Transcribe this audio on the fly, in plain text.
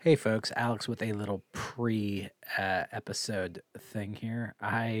Hey folks, Alex with a little pre episode thing here.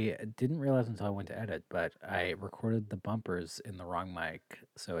 I didn't realize until I went to edit, but I recorded the bumpers in the wrong mic.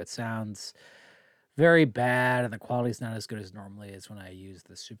 So it sounds very bad and the quality's not as good as normally is when I use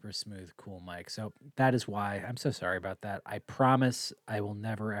the super smooth, cool mic. So that is why I'm so sorry about that. I promise I will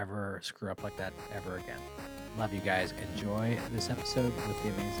never ever screw up like that ever again. Love you guys. Enjoy this episode with the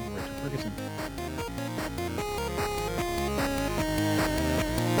amazing Rachel Ferguson.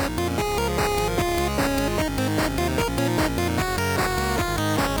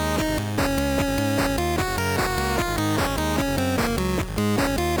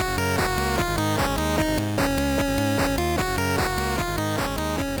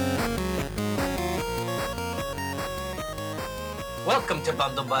 Welcome to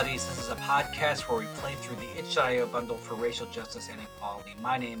Bundle Buddies. This is a podcast where we play through the itch.io bundle for racial justice and equality.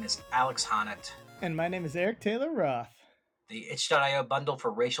 My name is Alex Honnett. And my name is Eric Taylor Roth. The itch.io bundle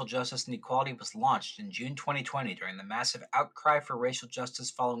for racial justice and equality was launched in June 2020 during the massive outcry for racial justice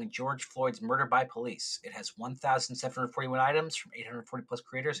following George Floyd's murder by police. It has 1,741 items from 840 plus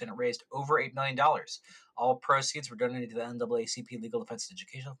creators, and it raised over $8 million. All proceeds were donated to the NAACP Legal Defense and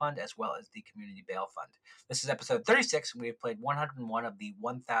Educational Fund, as well as the Community Bail Fund. This is episode 36, and we have played 101 of the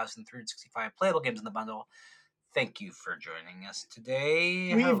 1,365 playable games in the bundle. Thank you for joining us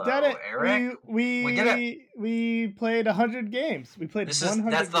today. We've Hello, done it, Eric. We did it. We played 100 games. We played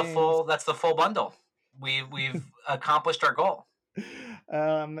 100 that's the games. That's the full bundle. We've accomplished our goal.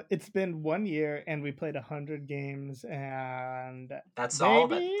 It's been 1 year, and we played 100 games, and that's all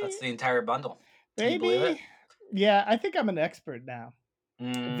of it. That's the entire bundle. Can you believe it? Yeah, I think I'm an expert now.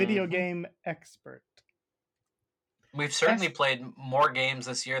 Video game expert. We've certainly played more games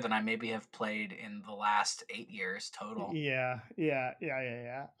this year than I maybe have played in the last 8 years total. Yeah. I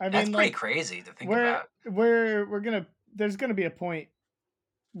That's mean, pretty crazy to think about. There's gonna be a point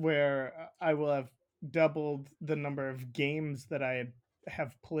where I will have doubled the number of games that I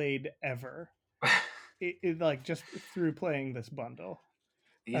have played ever. Like just through playing this bundle.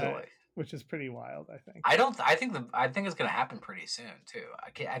 Easily. Which is pretty wild, I think. I think it's gonna happen pretty soon too.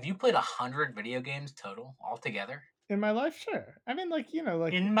 Have you played 100 video games total altogether? In my life, sure. I mean, like in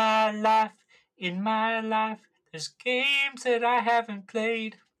my life, there's games that I haven't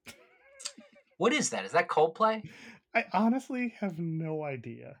played. What is that? Is that Coldplay? I honestly have no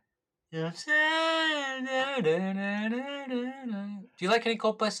idea. Do you like any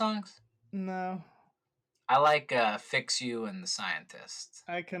Coldplay songs? No. I like Fix You and The Scientist.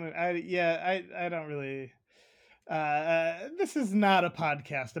 I don't really. This is not a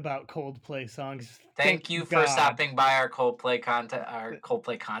podcast about Coldplay songs. Thank you for stopping by our Coldplay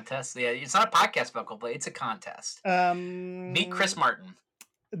contest. Yeah, it's not a podcast about Coldplay; it's a contest. Meet Chris Martin.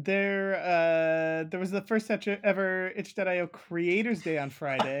 There was the first ever itch.io Creators Day on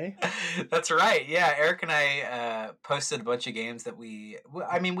Friday. That's right. Yeah, Eric and I posted a bunch of games that we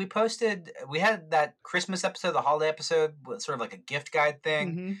had that Christmas episode, the holiday episode, sort of like a gift guide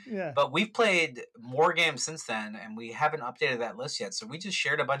thing. Mm-hmm, yeah. But we've played more games since then, and we haven't updated that list yet. So we just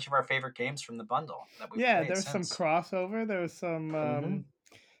shared a bunch of our favorite games from the bundle that we played. There was some crossover. There was some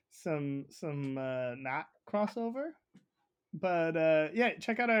not crossover. But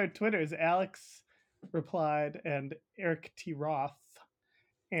check out our Twitters. Alex replied and Eric T. Roth.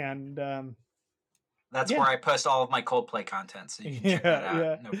 And that's where I post all of my Coldplay content, so you can check that out.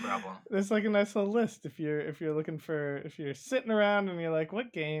 Yeah. No problem. There's like a nice little list if you're sitting around and you're like,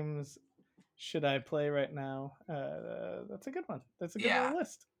 what games should I play right now? That's a good one. That's a good little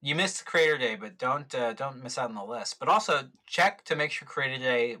list. You missed Creator Day, but don't miss out on the list. But also check to make sure Creator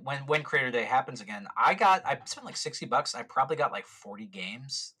Day, when Creator Day happens again. I spent like $60. I probably got like 40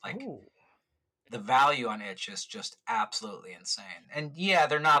 games. Like the value on itch is just absolutely insane. And yeah,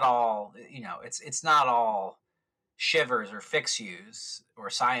 they're not all. It's not all Shivers or Fix Yous or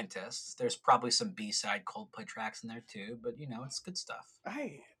Scientists. There's probably some B-side Coldplay tracks in there too. But it's good stuff.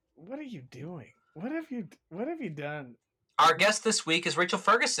 What are you doing? What have you done? Our guest this week is Rachel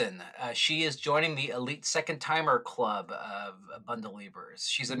Ferguson. She is joining the elite second-timer club of Bundleibers.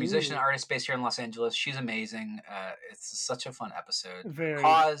 She's a musician and artist based here in Los Angeles. She's amazing. It's such a fun episode. Very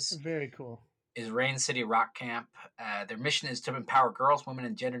cool. Is Rain City Rock Camp. Their mission is to empower girls, women,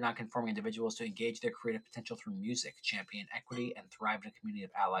 and gender nonconforming individuals to engage their creative potential through music, champion equity, and thrive in a community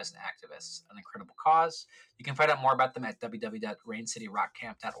of allies and activists. An incredible cause. You can find out more about them at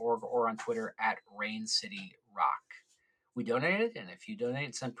www.raincityrockcamp.org or on Twitter at RainCityRock. We donated, and if you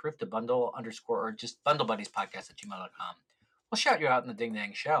donate, send proof to bundle_ or just bundlebuddies@gmail.com. We'll shout you out in the Ding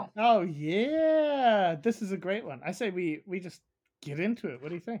Dang Show. Oh yeah, this is a great one. I say we just get into it. What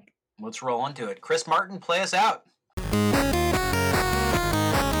do you think? Let's roll into it. Chris Martin, play us out.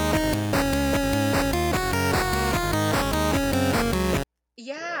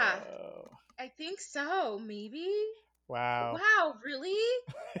 I think so, maybe. Wow. Wow, really?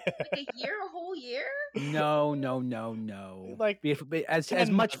 Like a year, a whole year? No. Like As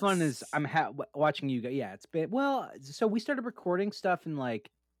 10 much fun as months. I'm watching you go, yeah, it's been so we started recording stuff in like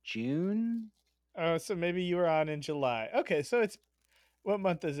June. Oh, so maybe you were on in July. Okay, so it's what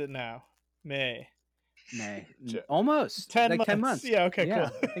month is it now? May. May. Ju- Almost 10 like 10 months. months. Yeah, okay, Yeah,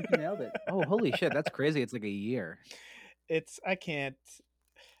 cool. I think you nailed it. Oh, holy shit, that's crazy. It's like a year. I can't.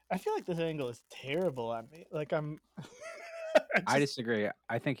 I feel like this angle is terrible on me. Like I'm. I disagree.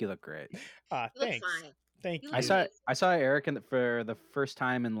 I think you look great. You look Thanks. fine. Thank You you. look I saw Eric for the first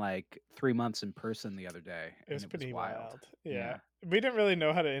time in like 3 months in person the other day, It was and pretty wild. Yeah. Yeah. We didn't really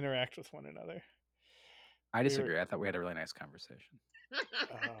know how to interact with one another. I disagree. I thought we had a really nice conversation.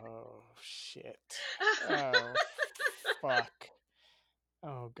 Oh shit. Oh fuck.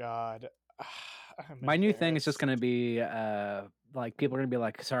 Oh god. My new thing is just gonna be like people are gonna be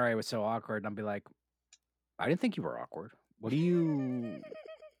like, "Sorry, I was so awkward," and I'll be like, "I didn't think you were awkward. What do you?"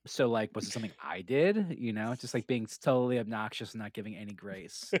 So like, was it something I did? You know, just like being totally obnoxious and not giving any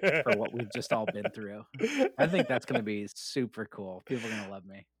grace for what we've just all been through. I think that's gonna be super cool. People are gonna love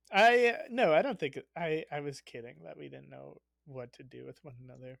me. No, I don't think I was kidding that we didn't know what to do with one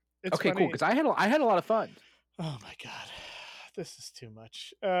another. It's Okay, funny. cool. Because I had a lot of fun. Oh my god, this is too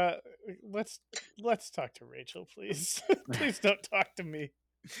much. Let's talk to Rachel, please. Please don't talk to me.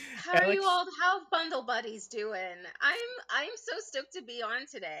 How are you all? How Bundle Buddies doing? I'm so stoked to be on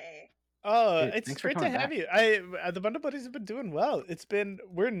today. Oh, Dude, it's great to have you. The Bundle Buddies have been doing well.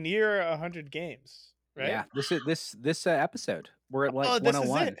 We're near 100 games, right? Yeah, this episode we're at like this is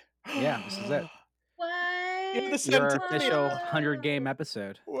 101. it. Yeah, this is it. What? Your official 100 game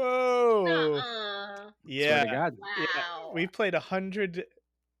episode. Whoa. Nuh-uh. Yeah. Swear to God. Wow. Yeah. We played 100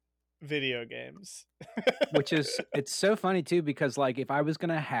 video games. Which is it's so funny too because like if I was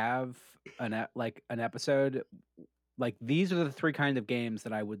gonna have an episode, like these are the 3 kind of games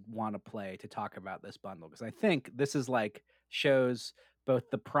that I would want to play to talk about this bundle because I think this is like shows both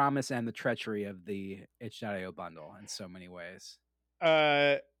the promise and the treachery of the itch.io bundle in so many ways.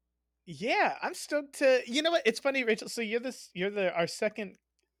 Yeah, I'm stoked to. You know what? It's funny, Rachel. So you're our second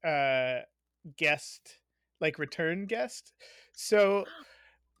guest, like return guest. So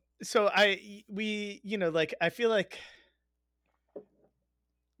we like I feel like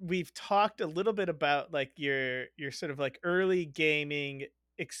we've talked a little bit about like your sort of like early gaming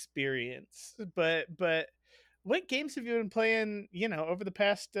experience, but what games have you been playing, over the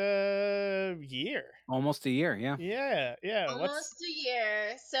past year? Almost a year, yeah. Yeah. Almost a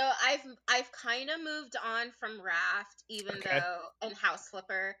year. So I've kind of moved on from Raft, even though, and House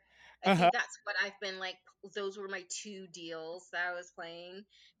Flipper. I think that's what I've been like. Those were my 2 deals that I was playing.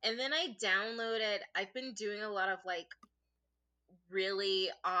 And then I've been doing a lot of like really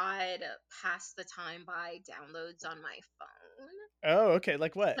odd pass the time by downloads on my phone. Oh, okay.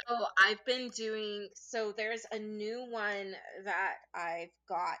 Like what? So there's a new one that I've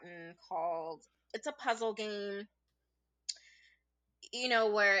gotten called, it's a puzzle game,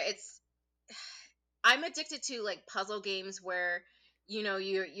 where I'm addicted to like puzzle games where,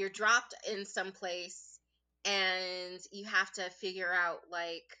 you're dropped in some place and you have to figure out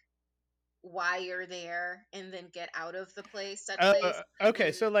like why you're there and then get out of the place.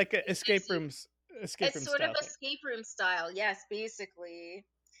 Okay, so like escape rooms. It's sort of escape room style, yes, basically.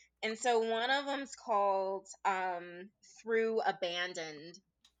 And so one of them's called Through Abandoned,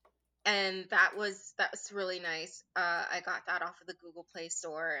 and that was really nice. I got that off of the Google Play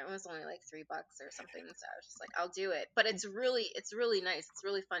Store. It was only like $3 or something, so I was just like, I'll do it. But it's really nice. It's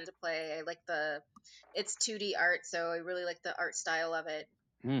really fun to play. I like it's 2D art, so I really like the art style of it.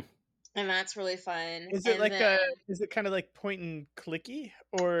 And that's really fun. Is it is it kind of like point and clicky,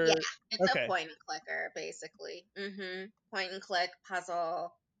 or? Yeah, it's a point and clicker basically. Point and click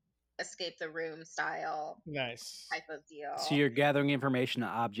puzzle, escape the room style. Nice type of deal. So you're gathering information,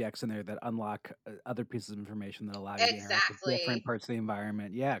 objects in there that unlock other pieces of information that allow you to interact with different parts of the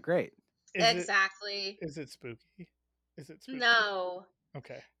environment. Yeah, great. Exactly. Is it spooky? No.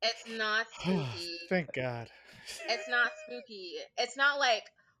 Okay. It's not spooky. Thank God. It's not spooky. It's not like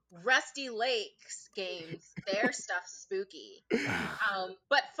Rusty Lakes games. Their stuff's spooky.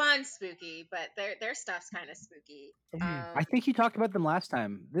 But fun spooky, but their stuff's kind of spooky. I think you talked about them last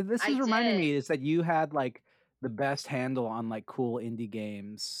time. This is reminding me is that you had like the best handle on like cool indie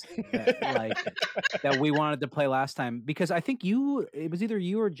games that we wanted to play last time, because I think it was either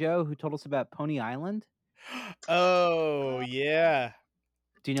you or Joe who told us about Pony Island. Oh yeah.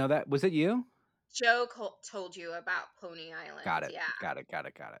 Do you know that? Was it you? Joe told you about Pony Island. Got it. Yeah. Got it.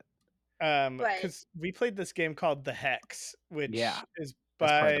 Because we played this game called The Hex, which is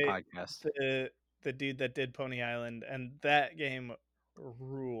That's part of by the podcast. the dude that did Pony Island, and that game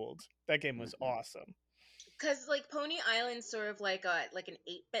ruled. That game was awesome. Because like Pony Island's sort of like an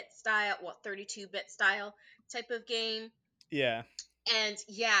 8-bit style, 32-bit style type of game. Yeah. And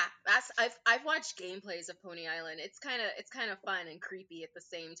yeah, I've watched gameplays of Pony Island. It's kind of fun and creepy at the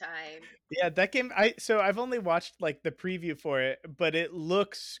same time. Yeah, that game I've only watched like the preview for it, but it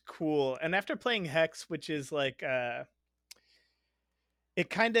looks cool. And after playing Hex, which is like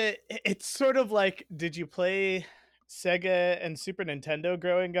it's sort of like, did you play Sega and Super Nintendo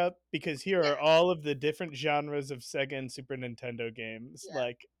growing up? Because here are all of the different genres of Sega and Super Nintendo games. Yeah.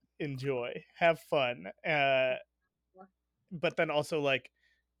 Like, enjoy, have fun. But then also, like,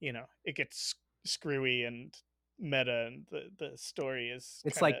 you know, it gets screwy and meta, and the story is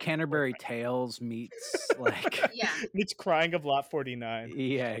It's like Canterbury Tales meets like meets Crying of Lot 49.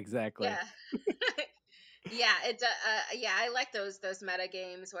 Yeah, exactly. Yeah. Yeah, I like those meta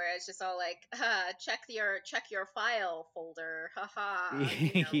games where it's just all like, check your file folder, haha.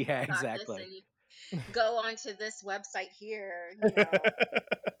 You know, yeah, exactly. You go onto this website here. You know.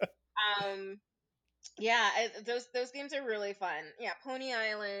 Yeah, those games are really fun. Yeah, Pony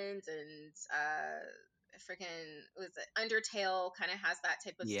Island and freaking was it Undertale kind of has that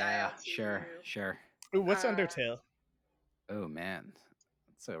type of style too. Sure. Ooh, what's Undertale? Oh man,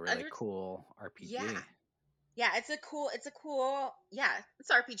 it's a really cool RPG. Yeah, it's a cool yeah,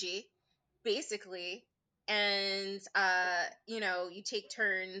 it's RPG basically. And you know, you take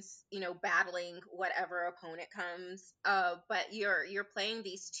turns, you know, battling whatever opponent comes. But you're playing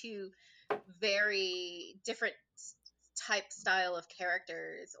these two very different type style of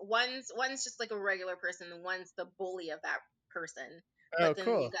characters. One's just like a regular person, one's the bully of that person. But then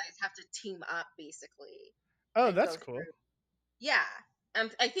cool. you guys have to team up basically. Oh, that's cool. Yeah.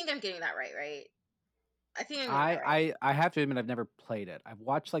 I think I'm getting that right? I think I have to admit I've never played it. I've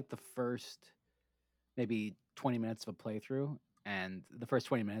watched like the first maybe 20 minutes of a playthrough, and the first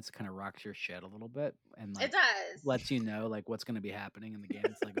 20 minutes kind of rocks your shit a little bit, and like it does. Lets you know like what's going to be happening in the game.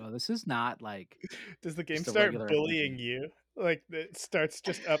 It's like, oh, this is not like. Does the game start bullying you? Like it starts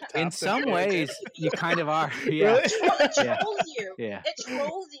just up top. In some ways, you kind of are. Yeah. Really? It trolls you. Yeah. It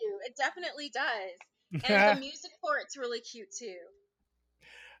trolls you. It definitely does. And the music for it's really cute too.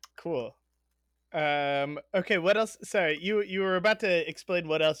 Cool. Okay, what else? Sorry, you were about to explain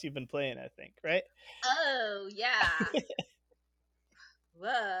what else you've been playing, I think, right? Oh yeah.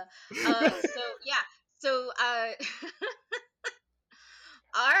 So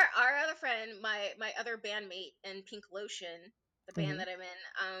our other friend, my other bandmate in Pink Lotion, the band that I'm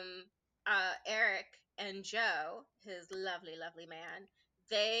in, Eric and Joe, his lovely man,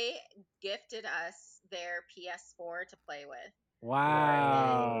 they gifted us their PS4 to play with.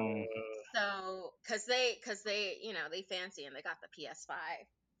 Wow. So, cause they, you know, they fancy and they got the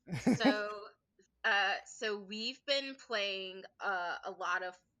PS5. So we've been playing a lot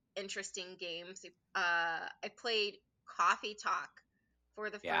of interesting games. I played Coffee Talk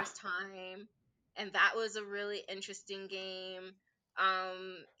for the first time, and that was a really interesting game.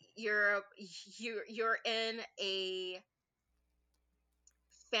 You're in a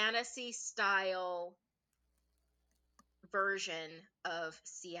fantasy style version of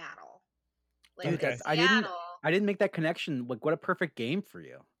Seattle. Like okay. I didn't make that connection. Like, what a perfect game for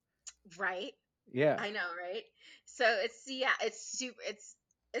you. Right? Yeah. I know, right? So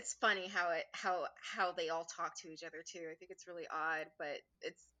it's funny how they all talk to each other too. I think it's really odd, but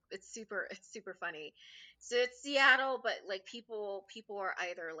it's super funny. So it's Seattle, but like people are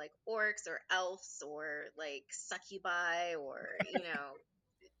either like orcs or elves or like succubi or you know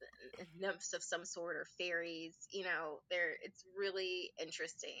nymphs of some sort or fairies. You know, it's really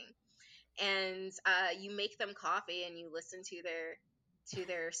interesting. And you make them coffee and you listen to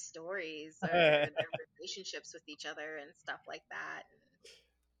their stories or their relationships with each other and stuff like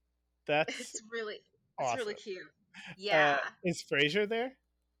that. It's really cute. Yeah. Is Frasier there?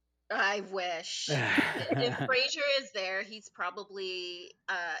 I wish. If Frasier is there, he's probably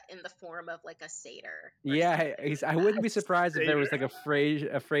in the form of like a satyr. Yeah, I wouldn't be surprised if there was like a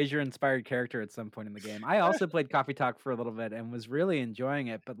Frasier inspired character at some point in the game. I also played Coffee Talk for a little bit and was really enjoying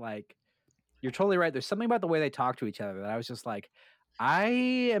it, but like you're totally right. There's something about the way they talk to each other that I was just like,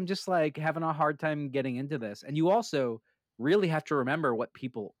 I am just like having a hard time getting into this. And you also really have to remember what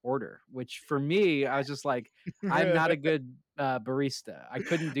people order, which for me, I was just like, I'm not a good barista. I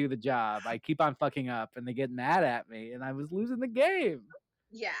couldn't do the job. I keep on fucking up and they get mad at me and I was losing the game.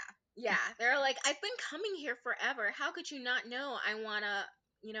 Yeah. They're like, I've been coming here forever. How could you not know I want a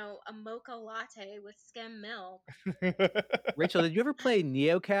mocha latte with skim milk? Rachel, did you ever play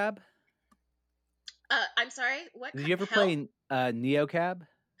NeoCab? I'm sorry, what? Did you ever play Neocab?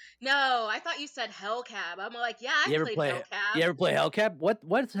 No, I thought you said Hellcab. I'm like, yeah, I You ever played play Hellcab. You ever play Hellcab?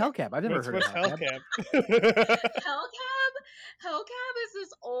 What's Hellcab? I've never heard of What's Hellcab. Hellcab is this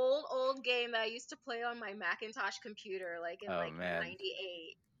old game that I used to play on my Macintosh computer, like in Oh like man.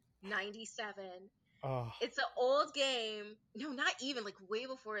 98, 97. Oh, It's an old game. No, not even, like way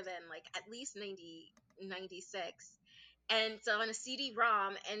before then, like at least 90, 96. And it's on a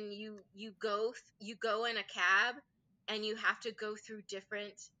CD-ROM, and you go in a cab, and you have to go through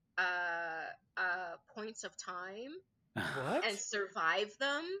different points of time what? and survive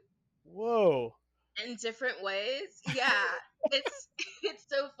them Whoa. in different ways. Yeah, it's it's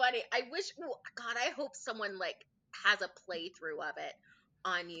so funny. I wish, God, I hope someone like has a playthrough of it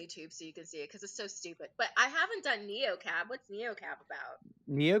on YouTube so you can see it, because it's so stupid. But I haven't done Neocab. What's Neocab about?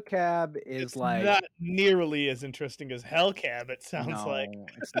 Neocab is It's like not nearly as interesting as Hellcab, it sounds like. no,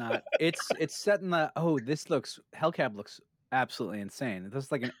 it's not. It's set in the Hellcab looks absolutely insane. This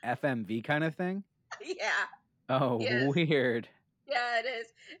is like an FMV kind of thing. Yeah. Oh, Yes. weird. Yeah, it is.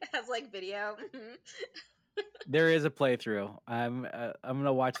 It has like video. There is a playthrough. I'm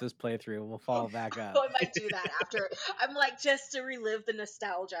gonna watch this playthrough. We'll follow back up. I might do that after. I'm like, just to relive the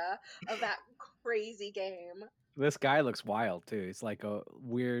nostalgia of that crazy game. This guy looks wild too. He's like a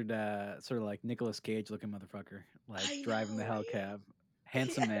weird, sort of like Nicolas Cage looking motherfucker, like I driving the know, right? Hellcab.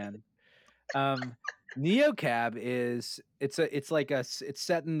 Handsome Yes. man. Neocab it's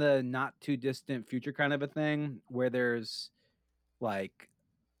set in the not too distant future kind of a thing where there's like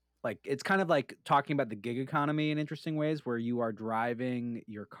it's kind of like talking about the gig economy in interesting ways where you are driving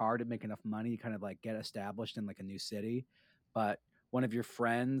your car to make enough money to kind of like get established in like a new city, but one of your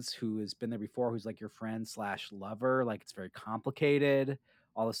friends who has been there before, who's like your friend slash lover, like it's very complicated,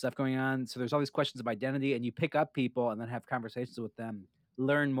 all the stuff going on. So there's all these questions of identity, and you pick up people and then have conversations with them,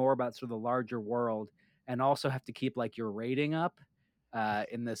 learn more about sort of the larger world, and also have to keep like your rating up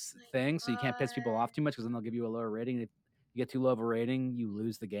in this thing, so you can't piss people off too much because then they'll give you a lower rating. If you get too low of a rating, you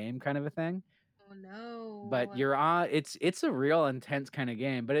lose the game, kind of a thing. Oh no. But you're on. It's a real intense kind of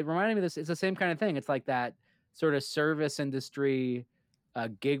game. But it reminded me of this. It's the same kind of thing. It's like that sort of service industry,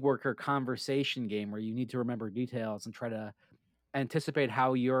 gig worker conversation game where you need to remember details and try to anticipate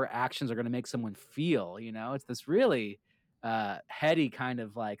how your actions are going to make someone feel. You know, it's this really heady kind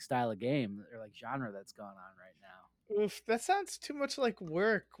of like style of game or like genre that's going on right now. Oof, that sounds too much like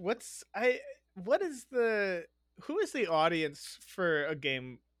work. Who is the audience for a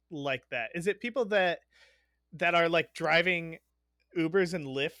game like that? Is it people that are like driving Ubers and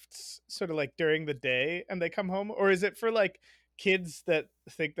Lyfts sort of like during the day and they come home, or is it for like kids that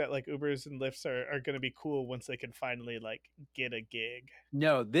think that like Ubers and Lyfts are going to be cool once they can finally like get a gig?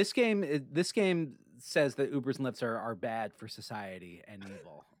 No, this game says that Ubers and Lyfts are bad for society and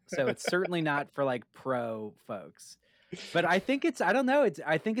evil. So it's certainly not for like pro folks. But I think I don't know,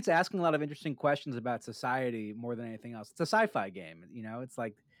 I think it's asking a lot of interesting questions about society more than anything else. It's a sci-fi game, you know? It's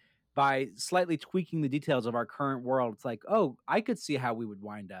like by slightly tweaking the details of our current world, it's like, oh, I could see how we would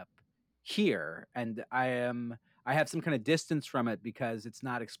wind up here. And I have some kind of distance from it because it's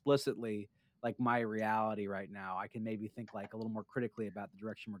not explicitly like my reality right now. I can maybe think like a little more critically about the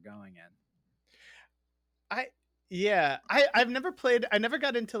direction we're going in. I've never played. I never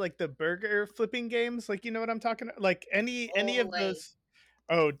got into like the burger flipping games. Like, you know what I'm talking about? Like any of like those.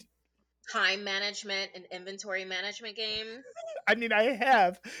 Oh, time management and inventory management games. I mean, I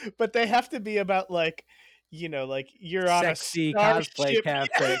have, but they have to be about like, you know, like you're on Sexy a cosplay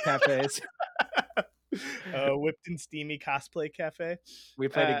starship. cafes. Whipped and steamy cosplay cafe. We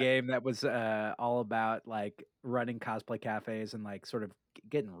played a game that was all about like running cosplay cafes and like sort of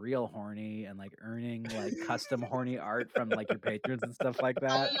getting real horny and like earning like custom horny art from like your patrons and stuff like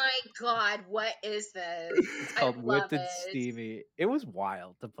that. Oh my god, what is this? It's called I Whipped love and it. Steamy. It was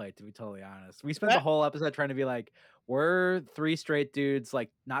wild to play, to be totally honest. We spent the whole episode trying to be like, we're three straight dudes, like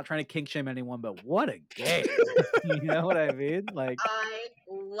not trying to kink shame anyone, but what a game. You know what I mean? Like, I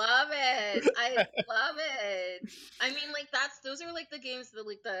love it. I love it. I mean, like those are like the games that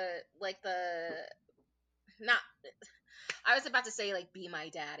like the not. I was about to say like Be My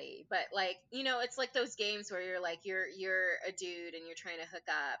Daddy, but like, you know, it's like those games where you're like you're a dude and you're trying to hook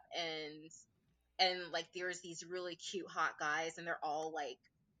up, and like there's these really cute hot guys and they're all like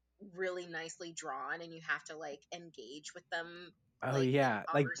really nicely drawn and you have to like engage with them. oh Like, yeah, in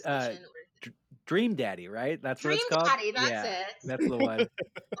like conversation or Dream Daddy, right? That's what Dream it's called. Daddy, that's Yeah, it. that's the one.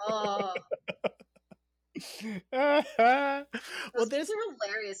 Oh, Well, those games are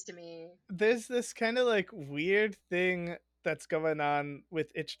hilarious to me. There's this kind of like weird thing that's going on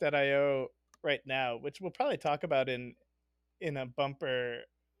with itch.io right now, which we'll probably talk about in a bumper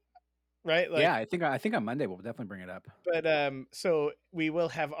right? Like, Yeah, I think on Monday we'll definitely bring it up. but so we will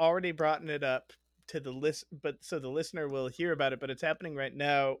have already brought it up to the list, but so the listener will hear about it. But it's happening right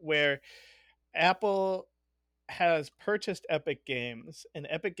now, where Apple has purchased Epic Games, and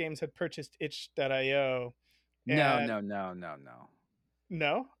Epic Games had purchased itch.io. No, And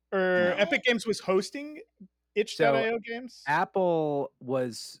no. or Epic Games was hosting So itch.io games. Apple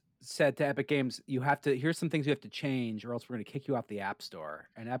was said to Epic Games, here's some things you have to change, or else we're going to kick you off the App Store.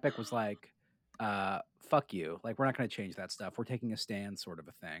 And Epic was like, fuck you. Like, we're not going to change that stuff. We're taking a stand, sort of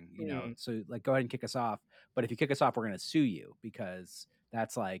a thing, you know? So, like, go ahead and kick us off. But if you kick us off, we're going to sue you because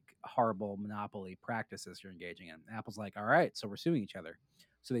that's like horrible monopoly practices you're engaging in. And Apple's like, all right, so we're suing each other.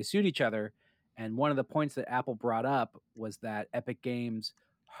 So they sued each other. And one of the points that Apple brought up was that Epic Games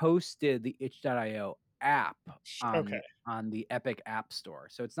hosted the itch.io app on the Epic App Store.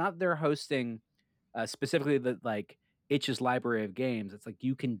 So it's not they're hosting specifically the like Itch's library of games. It's like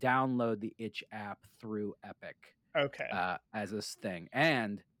you can download the Itch app through Epic as this thing.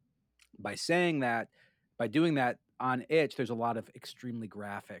 And by doing that on Itch, there's a lot of extremely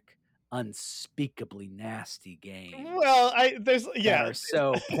graphic, unspeakably nasty games. Well, that are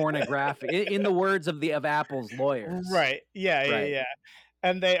so pornographic in the words of Apple's lawyers. Right. Yeah.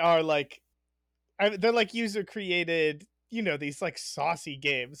 And they are like, they're like user created, you know, these like saucy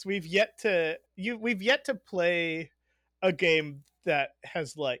games. We've yet to play a game that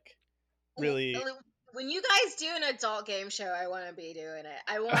has like really. When you guys do an adult game show, I want to be doing it.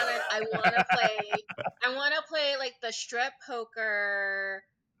 I want to play like the strip poker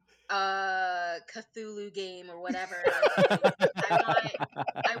Cthulhu game or whatever.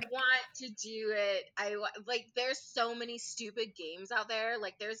 I want to do it. Like there's so many stupid games out there.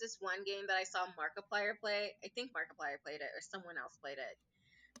 Like there's this one game that I saw Markiplier play. I think Markiplier played it or someone else played it,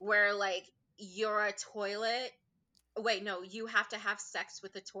 where like you're a toilet. Wait, no, you have to have sex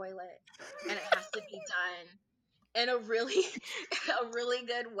with a toilet, and it has to be done in a really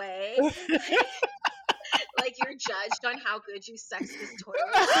good way. Like you're judged on how good you sex this toilet.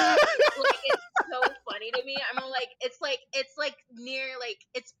 Like it's so funny to me. I'm like, it's like near like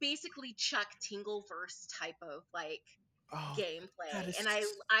it's basically Chuck Tingleverse type of like gameplay, and I'm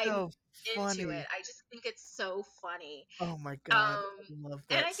into it. I just think it's so funny. Oh my god, I love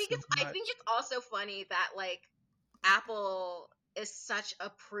that. And I think it's also funny that like Apple is such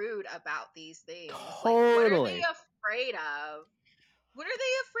a prude about these things. Totally. Like, what are they afraid of? What are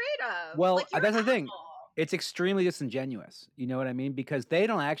they afraid of? Well, like, that's the thing. It's extremely disingenuous. You know what I mean? Because they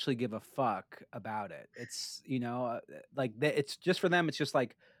don't actually give a fuck about it. It's, you know, like it's just for them. It's just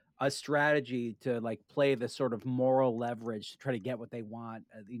like a strategy to like play the sort of moral leverage to try to get what they want,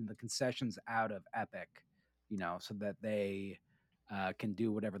 the concessions out of Epic, you know, so that they can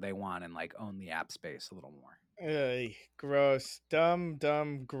do whatever they want and like own the app space a little more. Gross, dumb,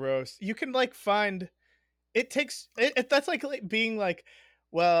 gross. You can like find it takes it that's like being like,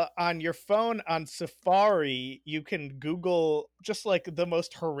 well, on your phone on Safari you can Google just like the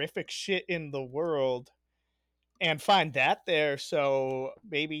most horrific shit in the world and find that there, so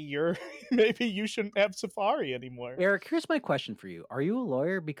maybe you shouldn't have Safari anymore. Eric, here's my question for you. Are you a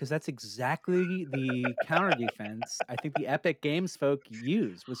lawyer? Because that's exactly the counter defense I think the Epic Games folk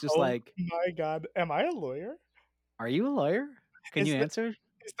use. Was just like, my god, am I a lawyer? Are you a lawyer? Can you answer?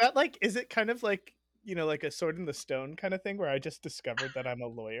 Is that like, is it kind of like, you know, like a Sword in the Stone kind of thing where I just discovered that I'm a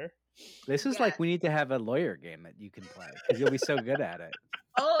lawyer? This is like, we need to have a lawyer game that you can play because you'll be so good at it.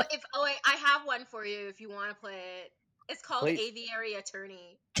 Wait, I have one for you if you want to play it. It's called Aviary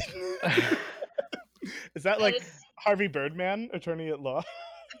Attorney. Is that like Harvey Birdman, Attorney at Law?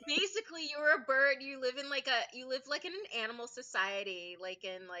 Basically, you're a bird. You live in an animal society, like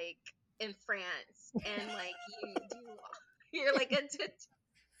in France, and like you're like a detective.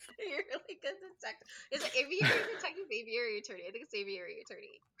 Is it aviary detective, aviary attorney? I think it's aviary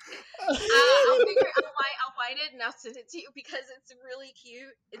attorney. I'll find it and I'll send it to you because it's really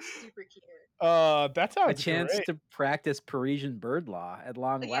cute. It's super cute. That sounds a chance great. to practice Parisian bird law at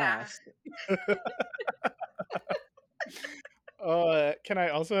long last. Can I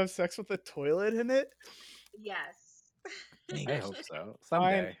also have sex with a toilet in it? Yes. I hope so.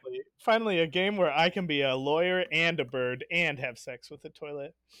 Someday. Finally, a game where I can be a lawyer and a bird and have sex with a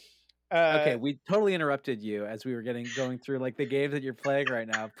toilet. Okay, we totally interrupted you as we were going through like the games that you're playing right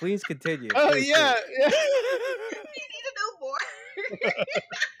now. Please continue. Please, yeah. You need to know more.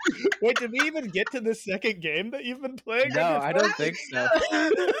 Wait, did we even get to the second game that you've been playing? No, I don't think so. I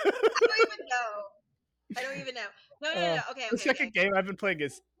don't even know. No. Okay. The second game I've been playing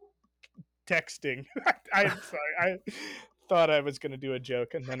is texting. I'm sorry. I thought I was going to do a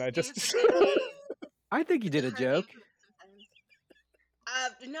joke, and then I just... I think you did a joke.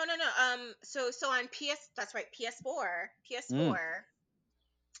 No. So on that's right, PS4. Mm.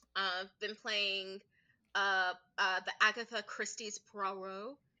 Been playing the Agatha Christie's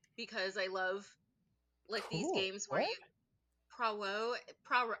Poirot because I love like these Cool. games where What? you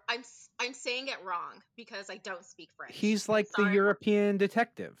Poirot. I'm saying it wrong because I don't speak French. He's I'm like the sorry. European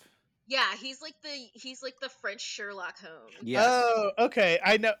detective. Yeah, he's like the French Sherlock Holmes. Yes. Oh, okay.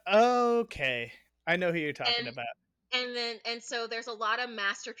 I know. Okay, I know who you're talking about. And so there's a lot of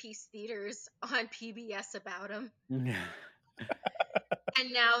masterpiece theaters on PBS about him. And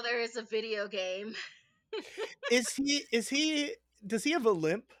now there is a video game. Is he? Does he have a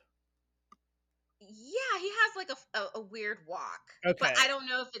limp? Yeah, he has like a weird walk. Okay. But I don't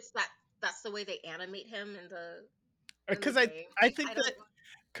know if it's that's the way they animate him in the Because game. I think that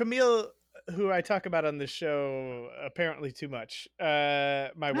Camille, who I talk about on this show apparently too much, my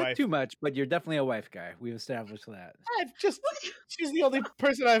Not wife. too much, but you're definitely a wife guy. We've established that. She's the only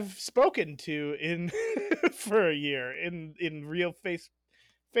person I've spoken to in for a year in real face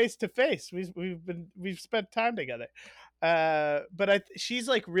to face. We've spent time together. But she's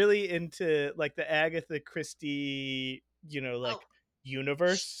like really into like the Agatha Christie,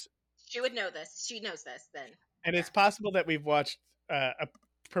 universe. She would know this. She knows this then. And it's possible that we've watched a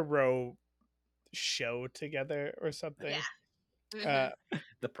Perot show together or something. Yeah.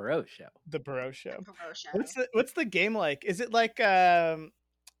 The Perot show. The Perot show. The Perot show. What's the game like? Is it like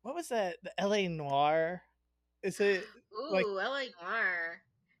what was that? The LA Noir? Is it like LA Noir?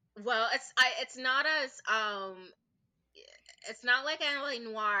 Well, it's not as it's not like LA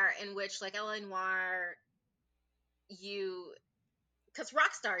Noir in which like LA Noir because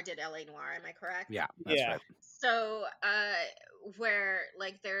Rockstar did LA Noir, am I correct? Yeah, that's right. So where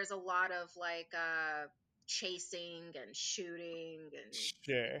like there's a lot of like chasing and shooting and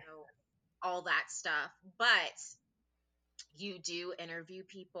sure. All that stuff, but you do interview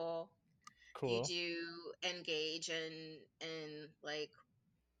people. Cool. You do engage in like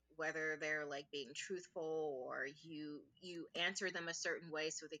whether they're like being truthful or you answer them a certain way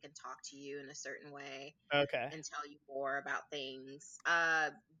so they can talk to you in a certain way. Okay. And tell you more about things.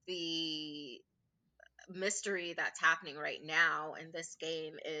 The mystery that's happening right now in this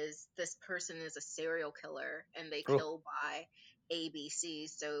game is this person is a serial killer and they kill by ABC.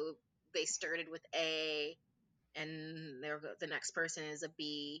 So they started with A, and the next person is a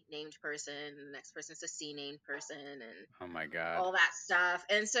B named person, the next person is a C named person, and oh my god, all that stuff.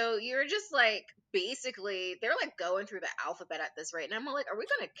 And so you're just like basically they're like going through the alphabet at this rate, and I'm like, are we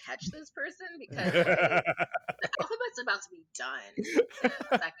gonna catch this person because like the alphabet's about to be done in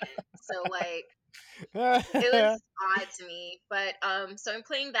a second. So like it was odd to me, but so I'm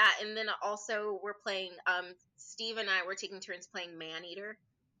playing that, and then also we're playing Steve and I were taking turns playing Maneater.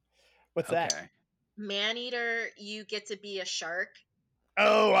 What's that? Maneater, you get to be a shark.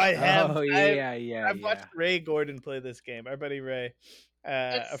 Oh, I have. Oh, yeah. I've watched Ray Gordon play this game. Our buddy Ray,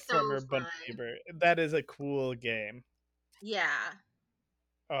 a former Bunny neighbor. That is a cool game. Yeah.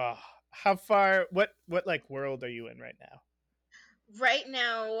 Oh, how far? What like world are you in right now? Right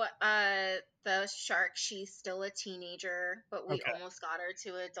now, the shark, she's still a teenager, but we almost got her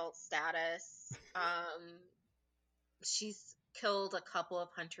to adult status. She's killed a couple of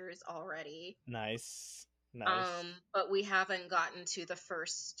hunters already. Nice. But we haven't gotten to the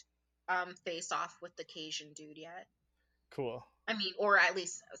first face off with the Cajun dude yet. Cool. I mean, or at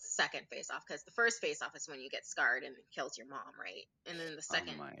least a second face off, because the first face off is when you get scarred and it kills your mom, right? And then the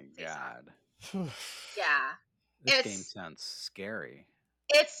second. Oh my god. Yeah. This game sounds scary.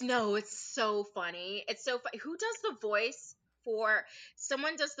 It's so funny. It's so funny. Who does the voice for?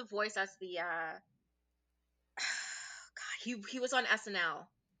 Someone does the voice as the. God, he was on SNL,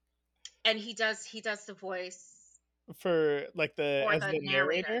 and he does the voice for like the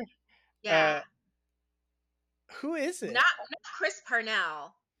narrator. Yeah. Who is it? Not Chris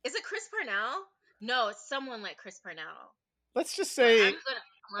Parnell. Is it Chris Parnell? No, it's someone like Chris Parnell. Let's just say. I'm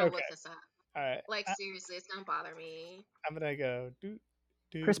gonna look this up. All right. Like seriously, it's gonna bother me. I'm gonna go.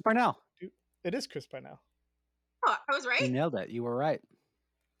 Chris Parnell. It is Chris Parnell. Oh, I was right. You nailed it. You were right.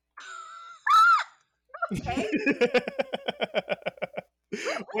 Okay.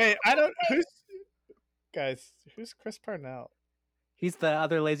 Wait, I don't. Who's Chris Parnell? He's the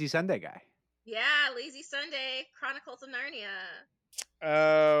other Lazy Sunday guy. Yeah, Lazy Sunday, Chronicles of Narnia.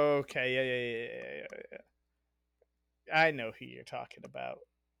 Okay, yeah. I know who you're talking about.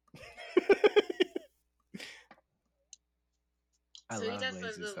 So he does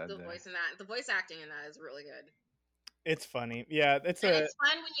the voice in that. The voice acting in that is really good. It's funny. Yeah, it's fun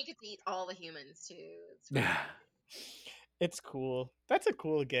when you get to eat all the humans too. It's cool. That's a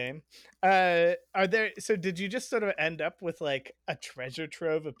cool game. So did you just sort of end up with like a treasure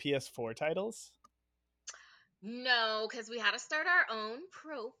trove of PS4 titles? No, because we had to start our own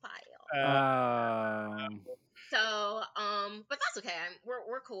profile. Um, So, but that's okay.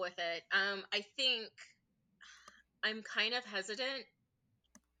 We're cool with it. I think I'm kind of hesitant.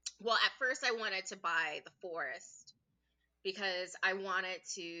 Well, at first I wanted to buy The Forest because I wanted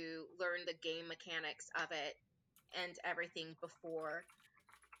to learn the game mechanics of it and everything before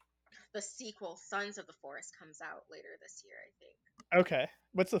the sequel Sons of the Forest comes out later this year, I think. Okay.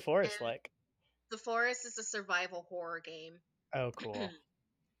 What's the forest And like? The Forest is a survival horror game. Oh, cool.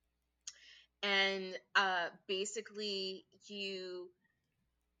 And basically you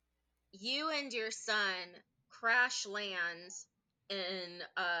and your son crash land in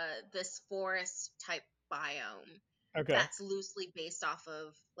this forest type biome Okay. that's loosely based off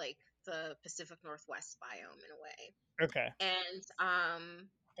of like the Pacific Northwest biome in a way. Okay. And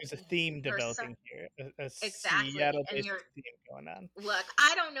There's a theme your son, developing here. A exactly, and Seattle-based you're, theme going on. look,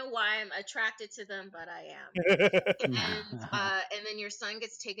 I don't know why I'm attracted to them, but I am. And then your son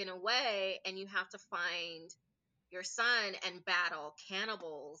gets taken away and you have to find your son and battle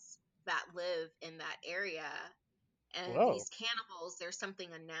cannibals that live in that area. And Whoa. these cannibals, there's something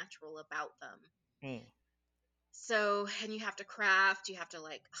unnatural about them. Hmm. So, and you have to craft, you have to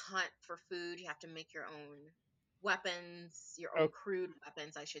like hunt for food, you have to make your own weapons, your own crude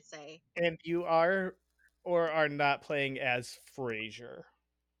weapons, I should say. And you are or are not playing as Frasier.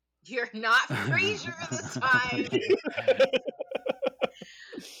 You're not Frasier this time.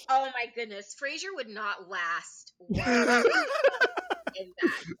 Oh my goodness, Frasier would not last well in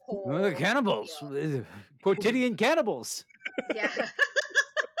that whole cannibals, deal. quotidian cannibals. Yeah.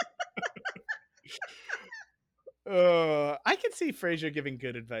 I can see Frasier giving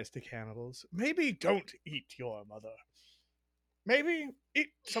good advice to cannibals. Maybe don't eat your mother. Maybe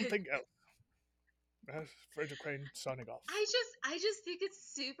eat something else. Frasier Crane signing off. I just think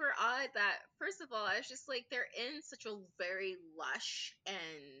it's super odd that, first of all, I was just like, they're in such a very lush and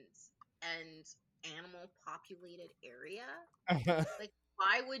animal populated area. Like,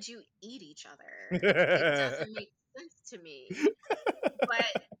 why would you eat each other? It doesn't make sense to me.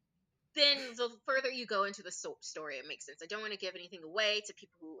 But then the further you go into the story, it makes sense. I don't want to give anything away to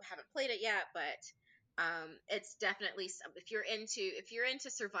people who haven't played it yet, but it's definitely if you're into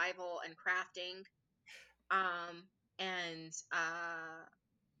survival and crafting, and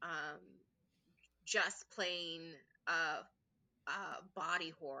just plain body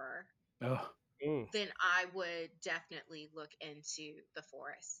horror, then I would definitely look into The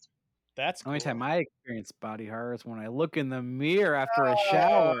Forest. That's cool. The only time I experience body horror is when I look in the mirror after a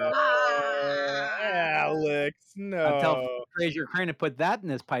shower. Alex, no. I tell Frasier Crane to put that in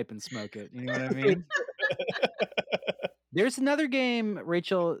his pipe and smoke it. You know what I mean? There's another game,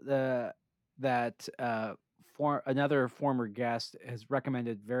 Rachel, that another former guest has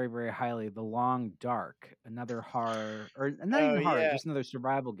recommended very, very highly. The Long Dark, another horror, or not even horror, just another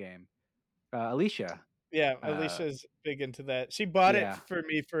survival game. Alicia. Yeah, Alicia's big into that. She bought it for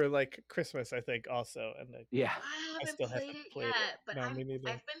me for like Christmas, I think, also. And I haven't played it yet, but no, I've been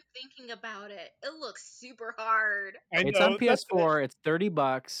thinking about it. It looks super hard. It's on PS4. It's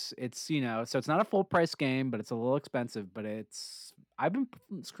 $30. It's so it's not a full price game, but it's a little expensive. But I've been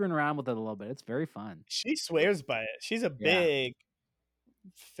screwing around with it a little bit. It's very fun. She swears by it. She's a big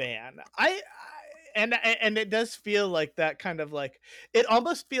fan. And it does feel like that kind of like, it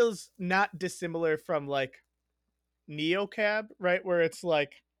almost feels not dissimilar from like Neocab, right? Where it's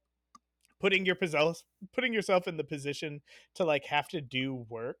like putting yourself in the position to like have to do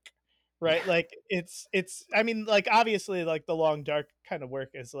work, right? Like it's I mean, like obviously like the Long Dark kind of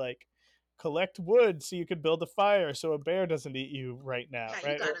work is like collect wood so you can build a fire so a bear doesn't eat you right now,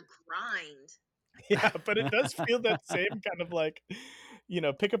 right? You gotta grind. Yeah, but it does feel that same kind of like,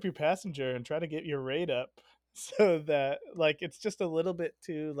 pick up your passenger and try to get your rate up, so that like it's just a little bit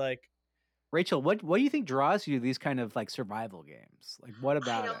too like. Rachel, what do you think draws you to these kind of like survival games? Like, what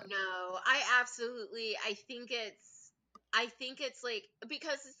about it? I don't know. I think it's like,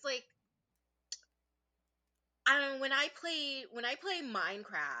 because it's like, I don't know, when I play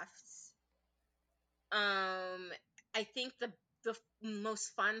Minecraft, I think the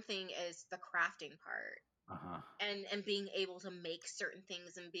most fun thing is the crafting part. And being able to make certain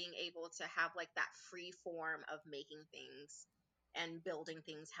things and being able to have like that free form of making things and building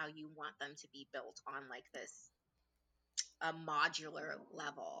things how you want them to be built on like this a modular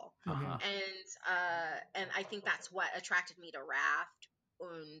level. And I think that's what attracted me to Raft,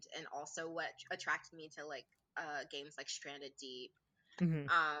 and also what attracted me to like games like Stranded Deep.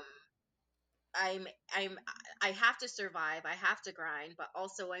 I have to survive, I have to grind, but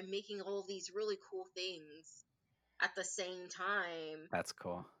also I'm making all of these really cool things at the same time. That's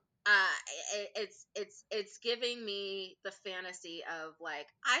cool. It's giving me the fantasy of like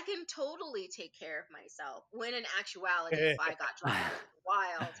I can totally take care of myself, when in actuality if I got dropped into the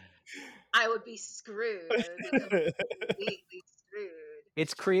wild, I would be screwed. I would be completely screwed.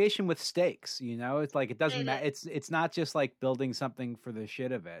 It's creation with stakes, you know? It's like it doesn't matter. It It's not just like building something for the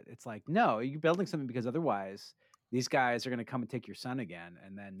shit of it. It's like, no, you're building something because otherwise these guys are gonna come and take your son again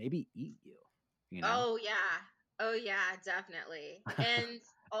and then maybe eat you, you know? Oh yeah, definitely. And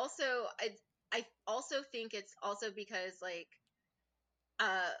also I also think it's also because like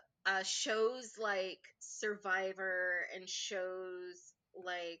shows like Survivor and shows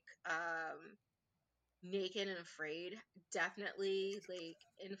like Naked and Afraid definitely like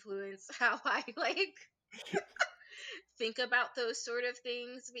influence how I like think about those sort of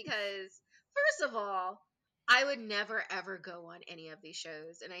things, because first of all, I would never ever go on any of these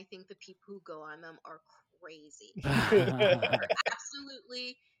shows, and I think the people who go on them are crazy. They're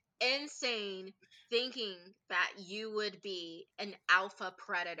absolutely insane thinking that you would be an alpha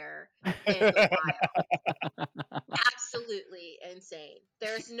predator in the wild. Absolutely insane.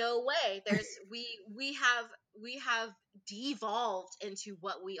 There's no way. We have devolved into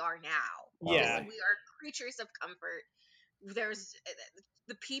what we are now. Yeah. We are creatures of comfort. There's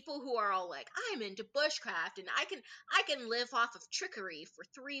the people who are all like, I'm into bushcraft and I can live off of trickery for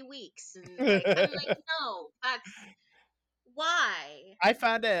 3 weeks, and like I'm like, no, that's why. I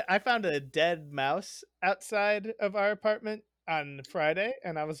found a dead mouse outside of our apartment on Friday,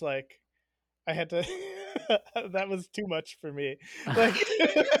 and I was like, I had to. That was too much for me. Like,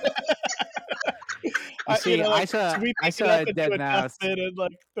 See, I saw sweeping I it saw up a into dead a mouse. dustbin and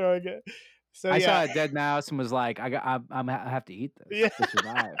like throwing it. So I saw yeah, a dead mouse and was like, I have to eat this Yeah. to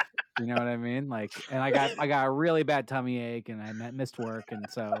survive. You know what I mean? Like, and I got a really bad tummy ache and I missed work, and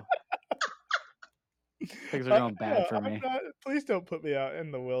so things are going bad for me. Please don't put me out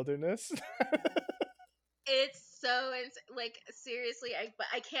in the wilderness. It's so like seriously,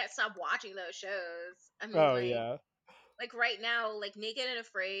 I can't stop watching those shows. I mean, Oh like, yeah. like right now, like Naked and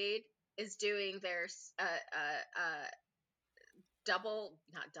Afraid is doing their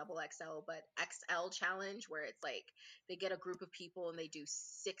not double XL, but XL challenge, where it's like they get a group of people and they do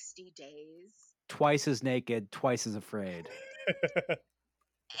 60 days, Twice as naked, twice as afraid.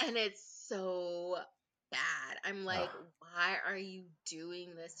 and it's so bad. I'm like, why are you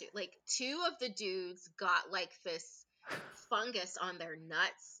doing this? Like, 2 of the dudes got like this fungus on their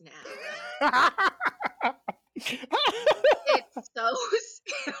nuts now. It's so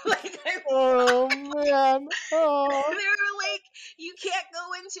like Oh man. Oh. they're like, you can't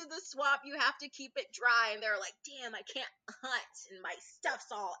go into the swamp, you have to keep it dry, and they're like, damn, I can't hunt and my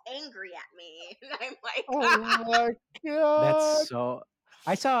stuff's all angry at me. And I'm like, Oh my god. That's so.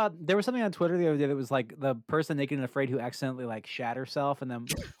 I saw there was something on Twitter the other day that was like the person Naked and Afraid who accidentally like shat herself and then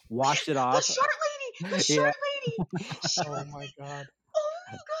washed it the off. short lady, the short lady. Oh my god. Oh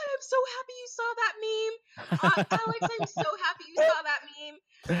my god, I'm so happy you saw that meme. Alex, I'm so happy you saw that meme.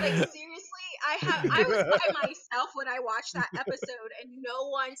 Like, seriously, I was by myself when I watched that episode, and no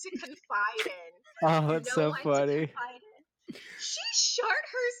one to confide in. Oh, that's so funny. She shart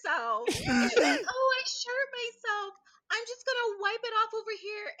herself. And she's like, oh, I shart myself. I'm just gonna wipe it off over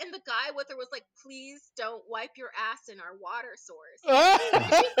here. And the guy with her was like, please don't wipe your ass in our water source. And she's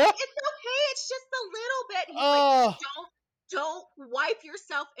like, it's okay, it's just a little bit. And he's like, don't wipe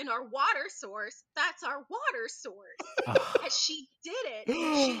yourself in our water source. That's our water source. And she did it.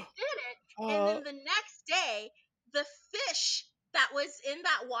 And then the next day, the fish that was in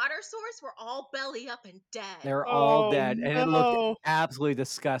that water source were all belly up and dead. They were all dead, and it looked absolutely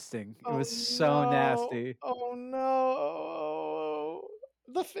disgusting. It was so nasty. Oh no!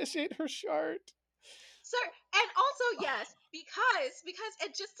 The fish ate her shart. Sir, and also yes, because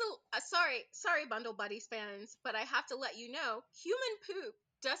it just sorry Bundle Buddies fans, but I have to let you know, human poop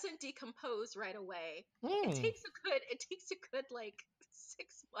doesn't decompose right away. It takes a good like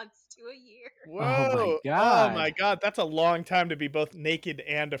 6 months to a year. Whoa! Oh my god, that's a long time to be both naked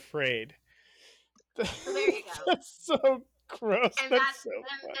and afraid. So there you go. That's so gross. And that's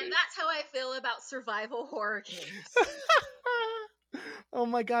how I feel about survival horror games. Oh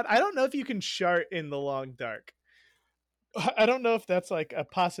my god, I don't know if you can shart in the long dark. I don't know if that's like a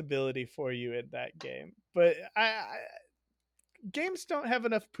possibility for you in that game, but games don't have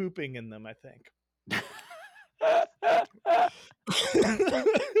enough pooping in them, I think.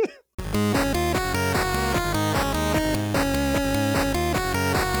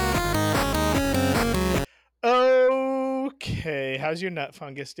 Okay, how's your nut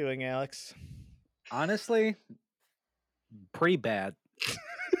fungus doing, Alex? Honestly, pretty bad.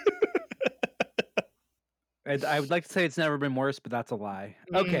 I would like to say it's never been worse, but that's a lie.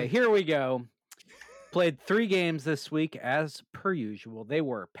 Okay, here we go. Played 3 games this week as per usual. They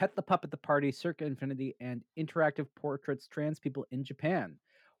were Pet the Pup at the Party, Circa Infinity, and Interactive Portraits Trans People in Japan.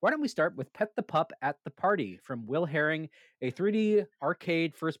 Why don't we start with Pet the Pup at the Party from Will Herring, a 3D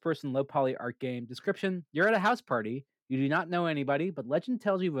arcade first-person low-poly art game. Description: you're at a house party. You do not know anybody, but legend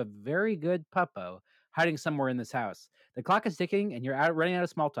tells you of a very good puppo hiding somewhere in this house. The clock is ticking, and you're running out of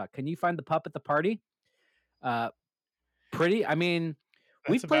small talk. Can you find the pup at the party? Pretty. I mean,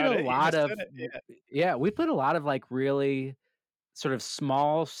 we played a lot of we played a lot of like really sort of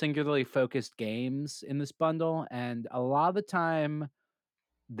small, singularly focused games in this bundle, and a lot of the time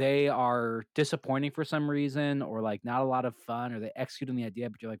they are disappointing for some reason, or like not a lot of fun, or they execute on the idea,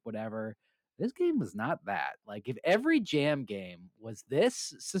 but you're like, whatever. This game was not that. Like, if every jam game was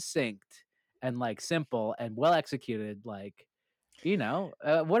this succinct and like simple and well executed, like,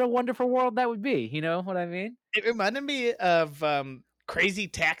 what a wonderful world that would be. You know what I mean? It reminded me of Crazy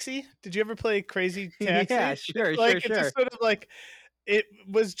Taxi. Did you ever play Crazy Taxi? Yeah, sure. It's just sort of like, it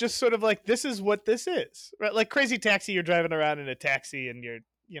was just sort of like, this is what this is, right? Like Crazy Taxi, you're driving around in a taxi and you're,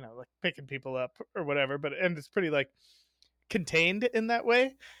 like picking people up or whatever, and it's pretty like contained in that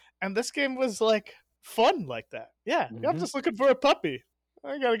way. And this game was like fun like that. Yeah, I'm just looking for a puppy.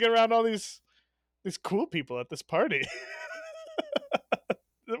 I gotta get around all these cool people at this party.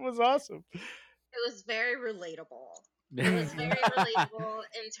 It was awesome. It was very relatable. It was very relatable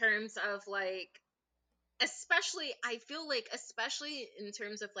in terms of like, especially in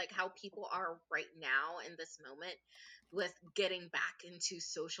terms of like how people are right now in this moment with getting back into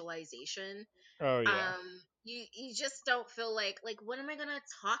socialization. Oh yeah. You just don't feel like what am I gonna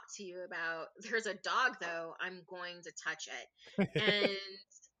talk to you about? There's a dog though, I'm going to touch it. And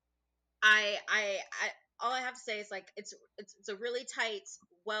I all I have to say is like it's a really tight,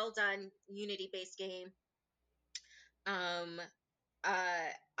 well done Unity based game. I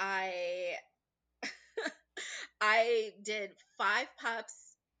I did 5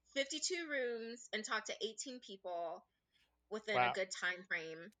 pups, 52 rooms, and talked to 18 people within a good time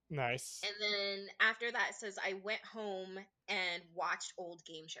frame. Nice. And then after that, it says I went home and watched old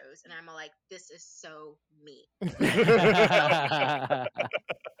game shows, and I'm like, this is so me.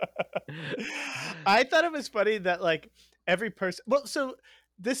 I thought it was funny that like every person. Well, so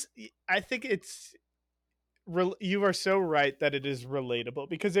this, I think it's. You are so right that it is relatable,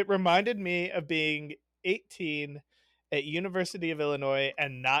 because it reminded me of being 18 at University of Illinois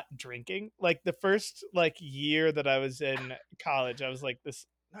and not drinking. Like the first like year that I was in college, I was like this.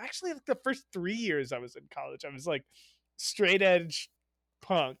 Actually, like the first 3 years I was in college, I was like straight edge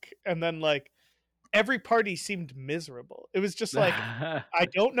punk, and then like every party seemed miserable. It was just like, I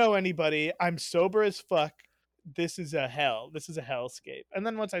don't know anybody. I'm sober as fuck. This is a hell. This is a hellscape. And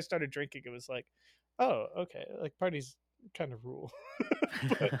then once I started drinking, it was like, oh, okay, like parties kind of rule.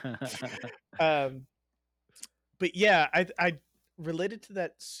 But yeah, I related to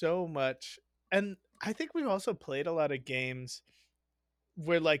that so much. And I think we've also played a lot of games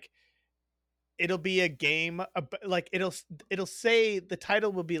where like it'll be a game like it'll say the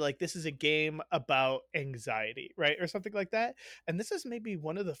title will be like, this is a game about anxiety, right, or something like that. And this is maybe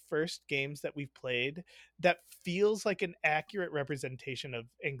one of the first games that we've played that feels like an accurate representation of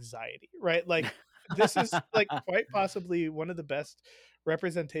anxiety, right? Like this is like quite possibly one of the best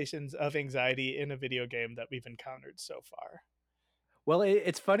representations of anxiety in a video game that we've encountered so far. Well,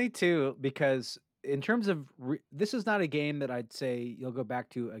 it's funny too, because in terms of this is not a game that I'd say you'll go back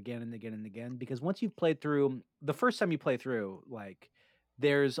to again and again and again, because once you've played through, the first time you play through, like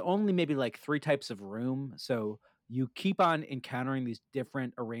there's only maybe like 3 types of room. So you keep on encountering these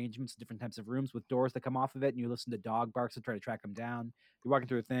different arrangements, different types of rooms with doors that come off of it, and you listen to dog barks to try to track them down. You're walking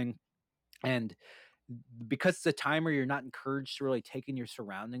through a thing, and because it's a timer, you're not encouraged to really take in your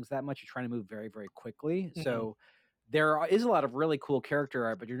surroundings that much. You're trying to move very, very quickly. So there is a lot of really cool character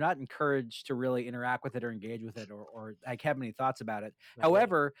art, but you're not encouraged to really interact with it or engage with it or like have any thoughts about it. Right.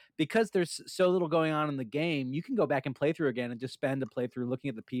 However, because there's so little going on in the game, you can go back and play through again and just spend a playthrough looking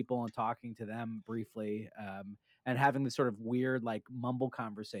at the people and talking to them briefly, and having this sort of weird like mumble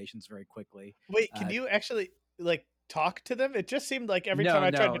conversations very quickly. Wait, can you actually like talk to them? It just seemed like every time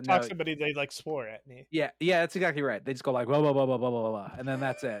I tried to talk to somebody, they like swore at me. Yeah, that's exactly right. They just go like blah blah blah blah blah blah blah, and then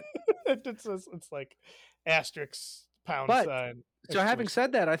that's it. It's like asterisk pound sign. So having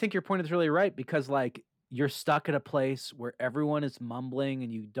said that, I think your point is really right, because like you're stuck at a place where everyone is mumbling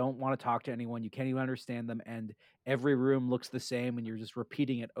and you don't want to talk to anyone. You can't even understand them, and every room looks the same, and you're just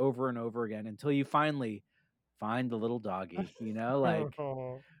repeating it over and over again until you finally find the little doggy. You know, like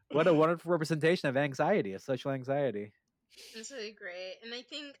Oh. what a wonderful representation of anxiety, of social anxiety. It's really great. And I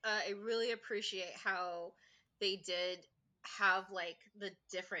think I really appreciate how they did have like the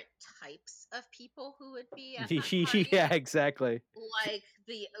different types of people who would be at that party. Yeah, exactly. Like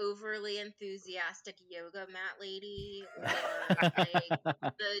the overly enthusiastic yoga mat lady, or like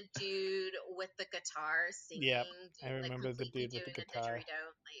the dude with the guitar singing, Yep, I like remember the completely dude with the doing a guitar. didgeridoo.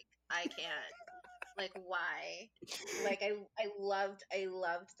 Like I can't. Like why? Like I loved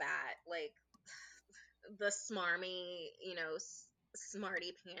that. Like the smarmy,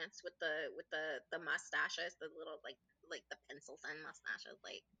 smarty pants with the mustaches, the little like the pencil thin mustaches.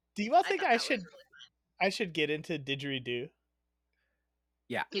 Like Do you all I think thought I that was should really I should get into didgeridoo?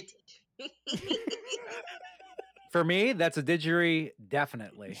 Yeah. You did. For me, that's a didgeridoo,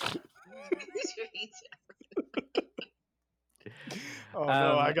 definitely. Oh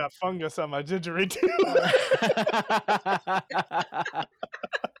no, I got fungus on my didgeridoo.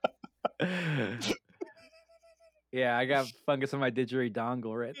 Yeah, I got fungus on my didgeridoo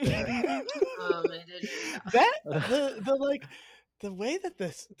dongle right there. Oh, my didgeridoo. That the way that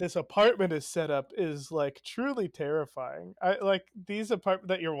this apartment is set up is like truly terrifying. I like these apartment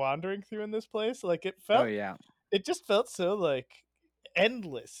that you're wandering through in this place. Like Oh yeah. it just felt so like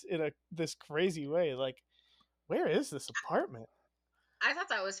endless in this crazy way. Like, where is this apartment? I thought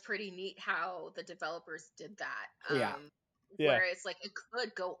that was pretty neat how the developers did that. Yeah. Where it's like it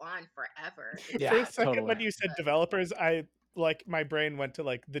could go on forever. Yeah, For a second, totally. when you said developers, I like my brain went to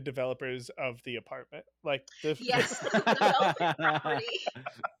like the developers of the apartment. Like Yes, development property.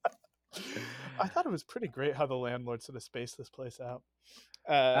 I thought it was pretty great how the landlord sort of spaced this place out.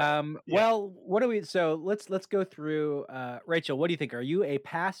 Well, what do we? So let's go through. Rachel, what do you think? Are you a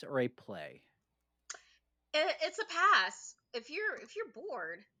pass or a play? It's a pass. If you're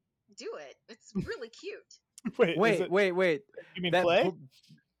bored, do it. It's really cute. Wait. You mean play?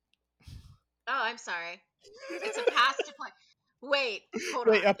 Oh, I'm sorry. It's a pass to play. Wait, hold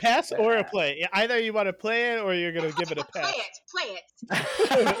on. Wait, a pass or a play? Either you want to play it or you're going to give it a pass. Play it.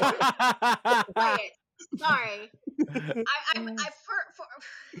 Play it. Sorry.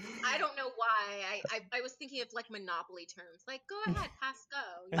 I don't know why. I was thinking of like Monopoly terms. Like, go ahead, pass go.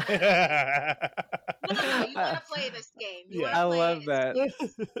 No. You want to play this game. I love that.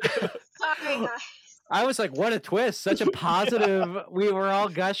 Sorry, guys. I was like, what a twist. Such a positive. We were all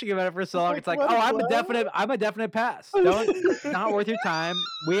gushing about it for so long. It's like, oh, I'm a definite pass. Not worth your time.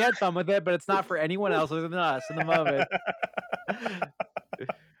 We had fun with it, but it's not for anyone else other than us in the moment.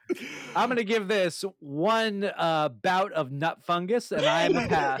 I'm going to give this one bout of nut fungus, and I am a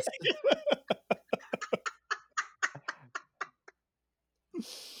pass.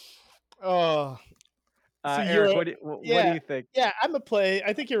 Oh. Eric, what do you think? Yeah, I'm a play.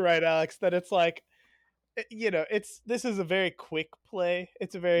 I think you're right, Alex, that it's like, this is a very quick play.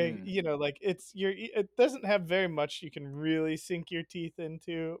 It's a very, like it doesn't have very much you can really sink your teeth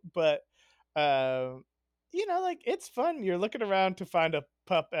into, but like it's fun. You're looking around to find a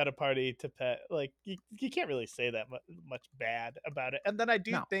pup at a party to pet. Like you can't really say that much bad about it. And then I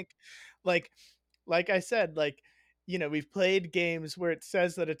do think like I said, like, we've played games where it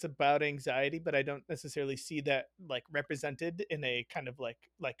says that it's about anxiety, but I don't necessarily see that like represented in a kind of like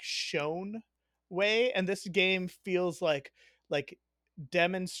shown way. And this game feels like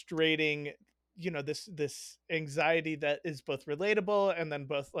demonstrating this anxiety that is both relatable and then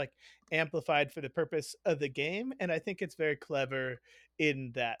both like amplified for the purpose of the game, and I think it's very clever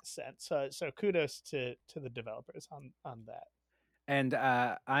in that sense. So kudos to the developers on that. And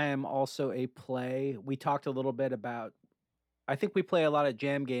I am also a play. We talked a little bit about, I think we play a lot of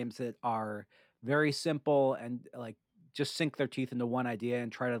jam games that are very simple and like just sink their teeth into one idea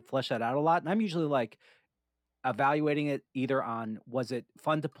and try to flesh that out a lot. And I'm usually like evaluating it either on, was it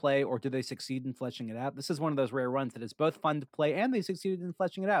fun to play or do they succeed in fleshing it out? This is one of those rare ones that is both fun to play and they succeeded in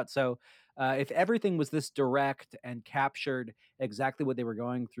fleshing it out. So if everything was this direct and captured exactly what they were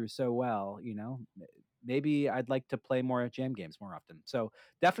going through so well, maybe I'd like to play more jam games more often. So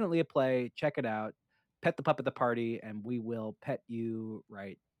definitely a play. Check it out. Pet the pup at the party, and we will pet you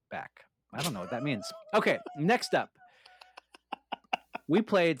right back. I don't know what that means. Okay, next up. We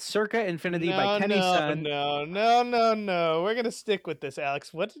played Circa Infinity by Kenny Sun. No. We're going to stick with this,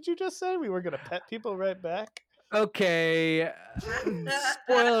 Alex. What did you just say? We were going to pet people right back? Okay.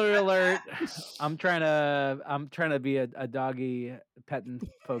 Spoiler alert. I'm trying to be a doggy petting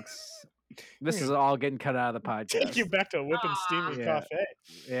folks. This is all getting cut out of the podcast. Take you back to whipping steamy coffee.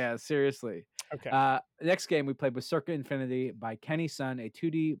 Yeah, seriously. Okay. The next game we played was Circuit Infinity by Kenny Sun, a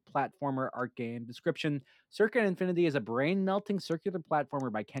 2D platformer art game. Description: Circuit Infinity is a brain-melting circular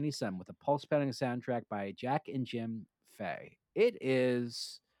platformer by Kenny Sun with a pulse-pounding soundtrack by Jack and Jim Fay. It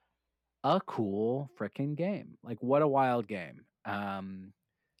is a cool freaking game. Like, what a wild game.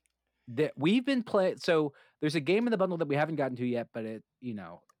 That we've been playing. So there's a game in the bundle that we haven't gotten to yet, but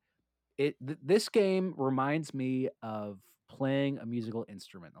this game reminds me of playing a musical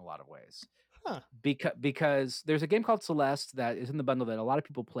instrument in a lot of ways. Huh. Because there's a game called Celeste that is in the bundle that a lot of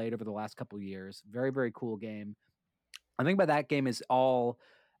people played over the last couple of years. Very, very cool game. I think by that game is all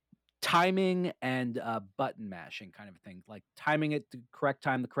timing and button mashing kind of thing, like timing it to correct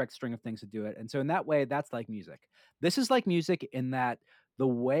time, the correct string of things to do it. And so in that way, that's like music. This is like music in that the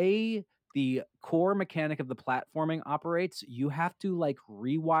way the core mechanic of the platforming operates, you have to like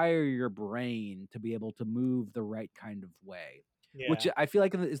rewire your brain to be able to move the right kind of way. Yeah. Which I feel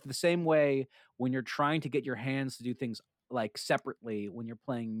like is the same way when you're trying to get your hands to do things like separately when you're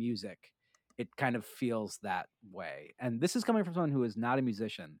playing music. It kind of feels that way. And this is coming from someone who is not a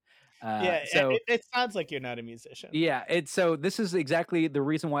musician. So it sounds like you're not a musician. yeah, so this is exactly the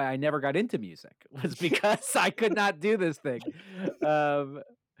reason why I never got into music, was because I could not do this thing. But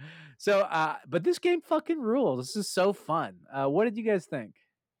this game fucking rules. This is so fun. What did you guys think?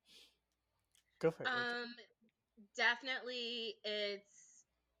 Go for it. Definitely, it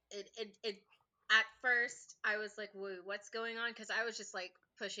at first I was like, whoa, what's going on? Because I was just like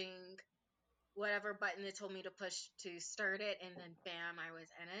pushing whatever button it told me to push to start it, and then bam, I was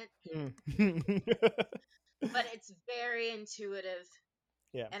in it. But it's very intuitive.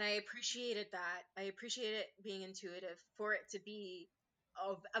 Yeah. And I appreciated that. I appreciate it being intuitive, for it to be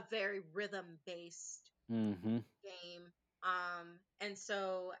a very rhythm-based game. And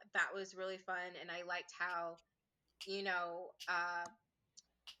so that was really fun, and I liked how,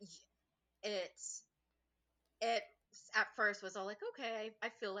 it at first was all like, okay, I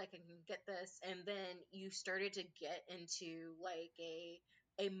feel like I can get this, and then you started to get into like a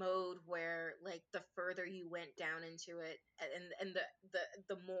mode where, like, the further you went down into it, and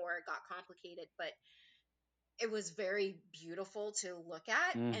the more it got complicated, but it was very beautiful to look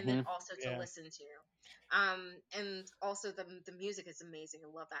at, and then also to listen to. And also the music is amazing. I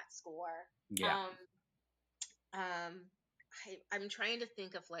love that score. Yeah. I'm trying to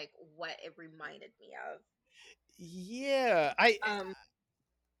think of like what it reminded me of. Yeah, I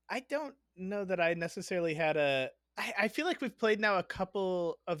don't know that I necessarily had I feel like we've played now a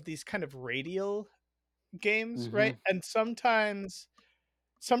couple of these kind of radial games, right? And sometimes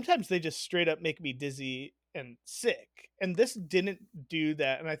they just straight up make me dizzy and sick. And this didn't do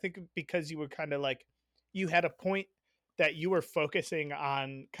that. And I think because you were kind of like, you had a point that you were focusing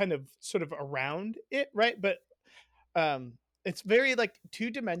on kind of sort of around it, right? But it's very like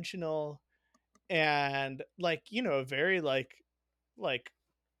two-dimensional, and like, very like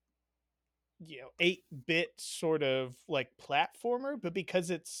 8-bit sort of like platformer, but because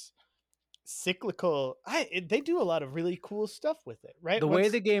it's cyclical, they do a lot of really cool stuff with it, right? The way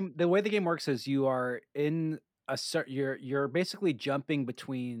the game works is you are in a you're basically jumping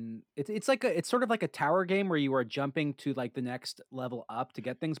between, it's sort of like a tower game where you are jumping to like the next level up to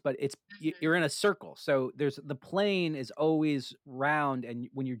get things, but you're in a circle. So there's the plane is always round, and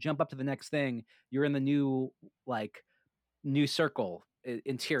when you jump up to the next thing, you're in the new circle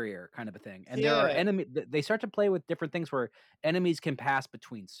interior kind of a thing. And there are they start to play with different things where enemies can pass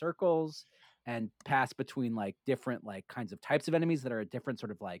between circles and pass between like different like kinds of types of enemies that are at different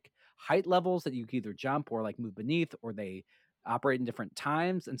sort of like height levels that you can either jump or like move beneath, or they operate in different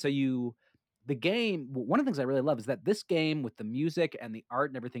times. And so the game, one of the things I really love is that this game, with the music and the art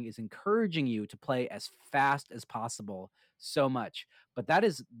and everything, is encouraging you to play as fast as possible so much. But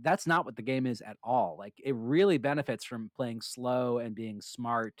that's not what the game is at all. Like, it really benefits from playing slow and being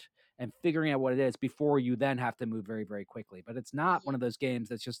smart and figuring out what it is before you then have to move very, very quickly. But it's not one of those games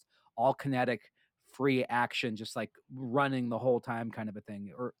that's just all kinetic, free action, just like running the whole time kind of a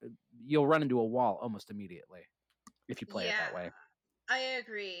thing. Or you'll run into a wall almost immediately if you play it that way. I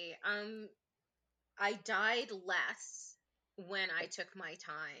agree. I died less when I took my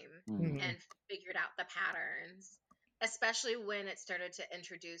time and figured out the patterns, especially when it started to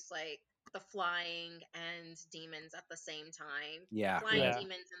introduce like the flying and demons at the same time. Yeah. Flying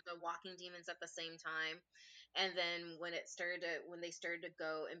demons and the walking demons at the same time. And then when they started to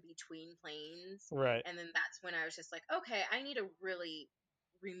go in between planes, right? And then that's when I was just like, okay, I need to really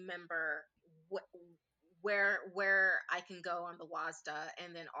remember where I can go on the WASDA,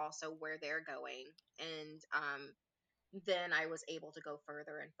 and then also where they're going. And then I was able to go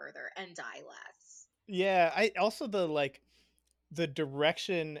further and further and die less. Yeah, I also the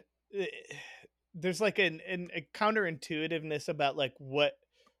direction there's like a counterintuitiveness about like what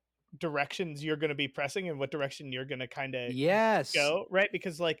directions you're going to be pressing and what direction you're going to kind of Yes. go, right?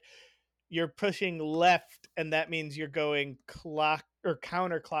 Because like you're pushing left and that means you're going clock or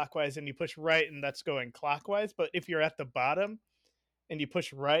counterclockwise, and you push right and that's going clockwise. But if you're at the bottom and you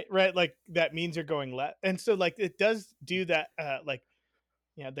push right, like that means you're going left. And so like it does do that, like,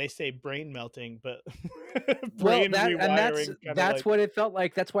 yeah, they say brain melting, but Well, brain rewiring kind of that's like, what it felt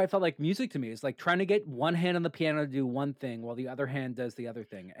like. That's why it felt like music to me. It's like trying to get one hand on the piano to do one thing while the other hand does the other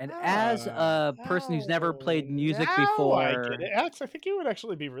thing. And as a person who's never played music now I before, get it. Alex, I think you would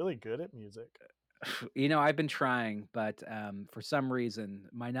actually be really good at music. you know, I've been trying, but for some reason,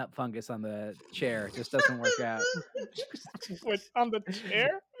 my nut fungus on the chair just doesn't work out. What, on the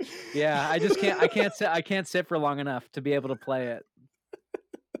chair? Yeah, I just can't. I can't sit for long enough to be able to play it.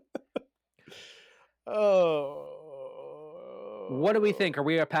 Oh. What do we think? Are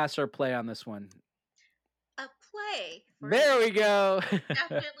we a pass or play on this one? A play. There we go.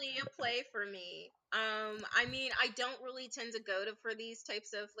 Definitely a play for me. I mean, I don't really tend to go for these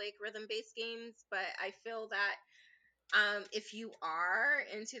types of like rhythm-based games, but I feel that if you are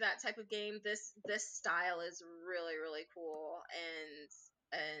into that type of game, this style is really really cool,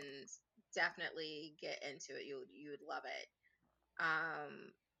 and definitely get into it. You would love it.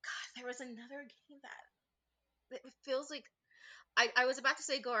 God, there was another game that it feels like I was about to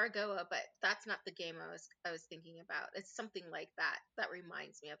say Garagoa, but that's not the game I was thinking about. It's something like that that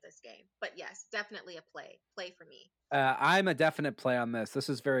reminds me of this game. But yes, definitely a play for me. I'm a definite play on this. This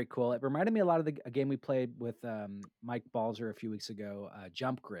is very cool. It reminded me a lot of a game we played with Mike Balzer a few weeks ago,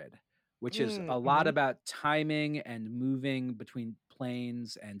 Jump Grid, which is a lot about timing and moving between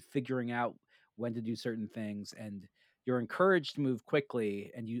planes and figuring out when to do certain things. And you're encouraged to move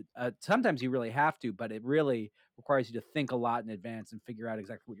quickly, and you sometimes you really have to, but it really requires you to think a lot in advance and figure out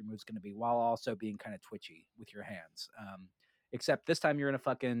exactly what your move's going to be, while also being kind of twitchy with your hands. Except this time you're in a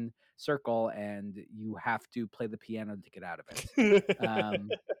fucking circle and you have to play the piano to get out of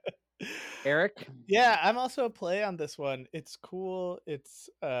it. Eric? Yeah, I'm also a play on this one. It's cool. It's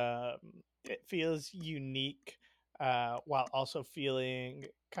it feels unique, while also feeling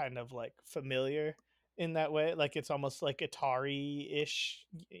kind of like familiar in that way. Like it's almost like Atari-ish,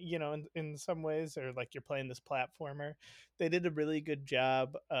 you know, in some ways, or like you're playing this platformer. They did a really good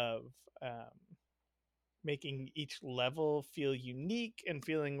job of making each level feel unique and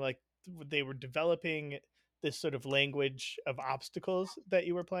feeling like they were developing this sort of language of obstacles that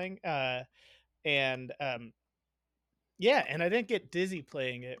you were playing. And Yeah, and I didn't get dizzy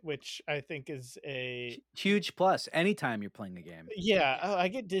playing it, which I think is a huge plus anytime you're playing a game. Yeah, oh, I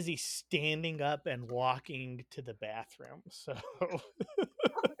get dizzy standing up and walking to the bathroom. So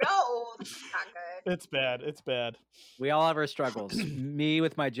No, that's not good. it's bad. It's bad. We all have our struggles. Me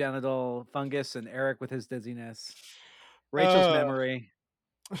with my genital fungus and Eric with his dizziness. Rachel's memory.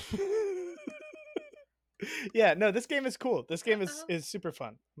 Yeah, no, this game is cool. This game is super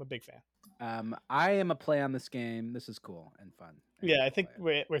fun. I'm a big fan. I am a play on this game. This is cool and fun. Yeah, I think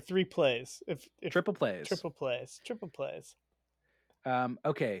we're 3 plays. If triple plays. Triple plays.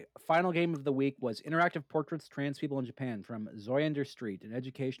 Okay, final game of the week was Interactive Portraits Trans People in Japan from Zoyander Street, an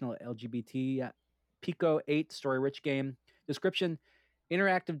educational LGBT Pico 8 story-rich game. Description: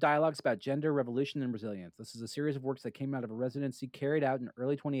 interactive dialogues about gender, revolution, and resilience. This is a series of works that came out of a residency carried out in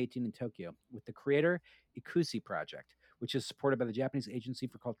early 2018 in Tokyo with the creator Ikusi Project, which is supported by the Japanese Agency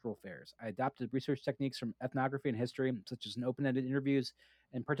for Cultural Affairs. I adopted research techniques from ethnography and history, such as an open-ended interviews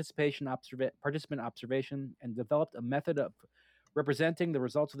and participant observation, and developed a method of representing the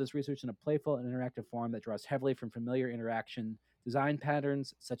results of this research in a playful and interactive form that draws heavily from familiar interaction design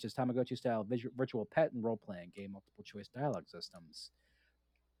patterns, such as Tamagotchi-style virtual pet and role-playing game multiple-choice dialogue systems.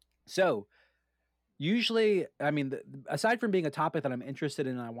 So, usually, I mean, aside from being a topic that I'm interested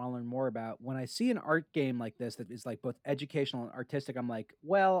in and I want to learn more about, when I see an art game like this that is like both educational and artistic, I'm like,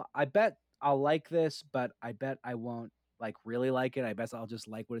 well, I bet I'll like this, but I bet I won't like really like it. I bet I'll just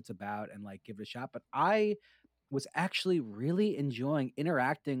like what it's about and like give it a shot. But I was actually really enjoying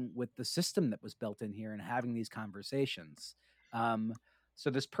interacting with the system that was built in here and having these conversations. So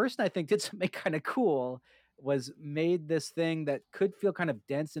this person I think did something kind of cool, was made this thing that could feel kind of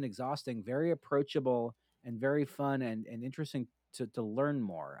dense and exhausting, very approachable and very fun and interesting to learn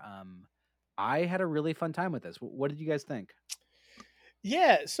more. I had a really fun time with this. What did you guys think?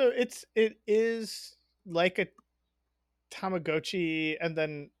 Yeah, so it is like a Tamagotchi, and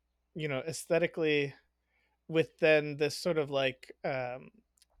then, you know, aesthetically with then this sort of like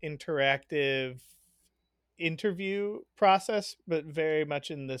interactive interview process, but very much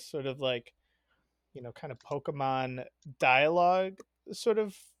in this sort of like, you know, kind of Pokemon dialogue sort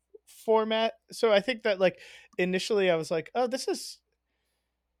of format. So I think that like initially I was like, oh, this is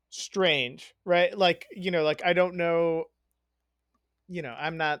strange, right? Like, like I don't know,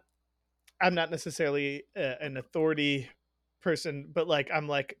 I'm not necessarily an authority person, but like I'm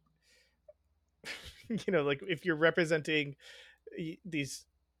like, like if you're representing these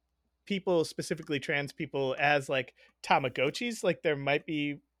people, specifically trans people, as like Tamagotchis, like there might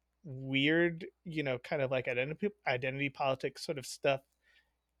be weird, kind of like identity politics sort of stuff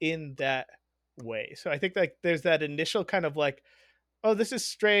in that way. So I think like there's that initial kind of like, oh, this is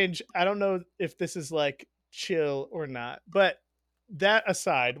strange. I don't know if this is like chill or not. But that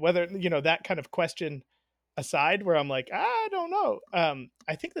aside, whether, that kind of question aside, where I'm like, I don't know.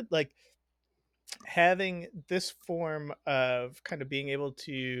 I think that like having this form of kind of being able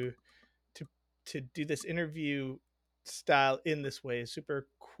to to do this interview style in this way is super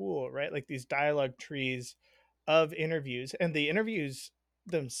cool, right? Like these dialogue trees of interviews, and the interviews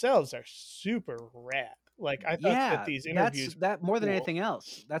themselves are super rad. Like I thought that Yeah, these that's interviews that more than cool. anything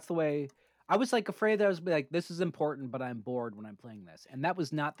else. That's the way I was like afraid that I was like, this is important, but I'm bored when I'm playing this. And that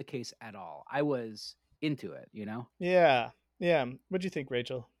was not the case at all. I was into it, you know? Yeah. Yeah. What'd you think,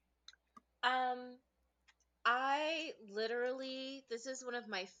 Rachel? Um, I literally, this is one of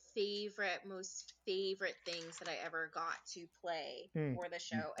my most favorite things that I ever got to play Hmm. for the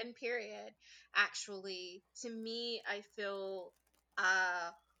show, and period. Actually, to me, I feel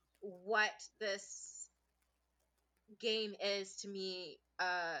uh, what this game is to me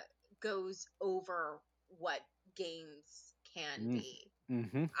goes over what games can Mm. be.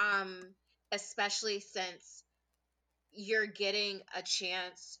 Mm-hmm. Um, Especially since you're getting a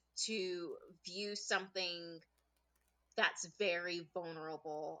chance to view something that's very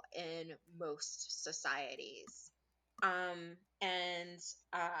vulnerable in most societies. And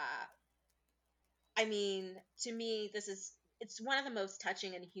I mean, to me, it's one of the most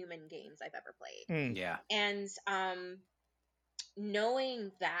touching and human games I've ever played. Hmm. Yeah. And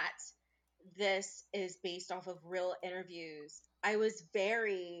knowing that this is based off of real interviews, I was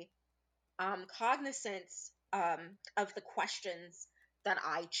very cognizant of the questions that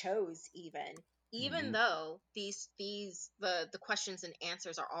I chose, even Mhm. though the questions and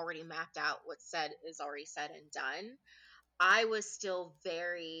answers are already mapped out. What's said is already said and done. I was still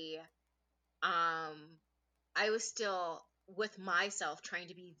very I was still with myself trying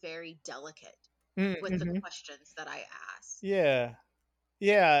to be very delicate with the Mm-hmm. questions that I asked. Yeah.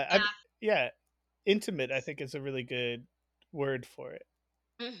 Yeah. And Yeah. Intimate, I think, is a really good word for it.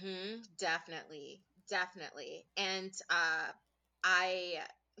 definitely, definitely. And I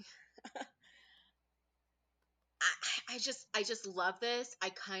I just love this. I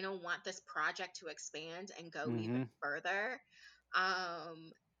kind of want this project to expand and go even Mhm. further.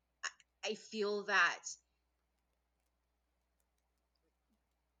 Um, I feel that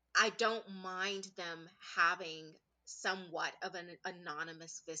I don't mind them having somewhat of an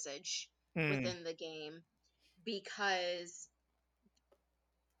anonymous visage Hmm. within the game, because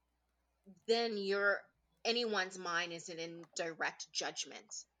then anyone's mind isn't in direct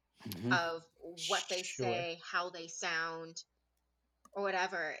judgment Mhm. of what they Sure. say, how they sound, or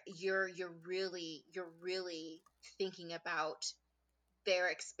whatever. You're really thinking about their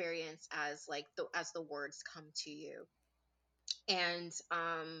experience as like the words come to you. And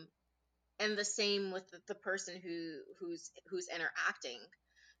the same with the person who's interacting.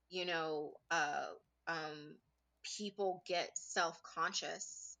 you know uh um People get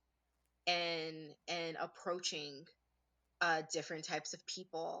self-conscious and approaching different types of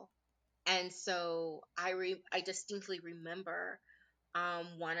people. And so I distinctly remember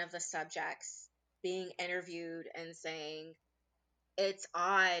one of the subjects being interviewed and saying, it's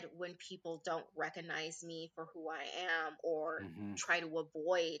odd when people don't recognize me for who I am, or Mhm. try to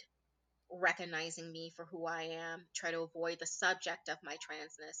avoid recognizing me for who I am, try to avoid the subject of my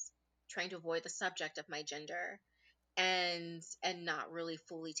transness, trying to avoid the subject of my gender, and not really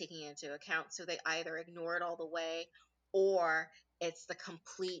fully taking it into account. So they either ignore it all the way, or it's the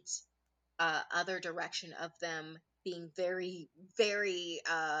complete other direction of them being very, very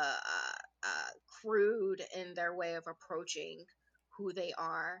crude in their way of approaching who they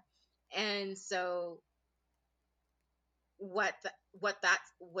are. And so what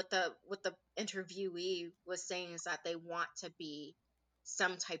the interviewee was saying is that they want to be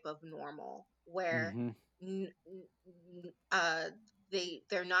some type of normal, where Mhm. n- n- uh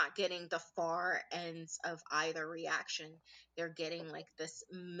they're not getting the far ends of either reaction. They're getting like this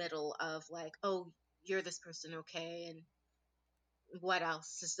middle of like, oh, you're this person, okay, and what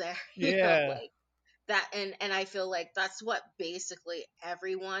else is there? Yeah. Like that. And I feel like that's what basically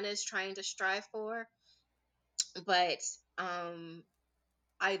everyone is trying to strive for. But um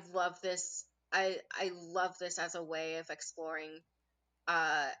I love this. I love this as a way of exploring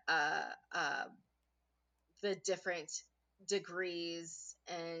uh uh uh the different degrees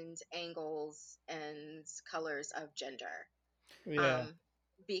and angles and colors of gender. Yeah. Um,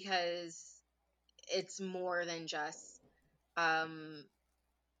 because it's more than just um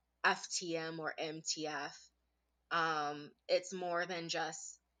FTM or MTF. It's more than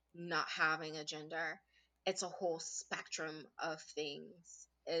just not having a gender. It's a whole spectrum of things.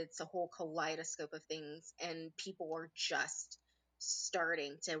 It's a whole kaleidoscope of things, and people are just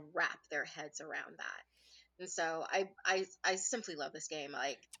starting to wrap their heads around that. And so I simply love this game.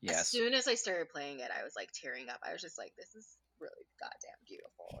 Like as Yes. soon as I started playing it, I was like tearing up. I was just like, this is really goddamn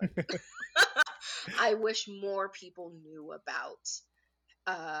beautiful. And I wish more people knew about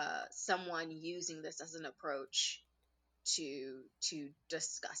someone using this as an approach to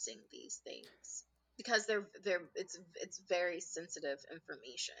discussing these things because they're it's very sensitive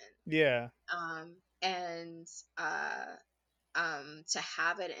information. Yeah. And to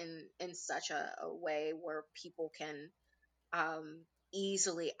have it in such a way where people can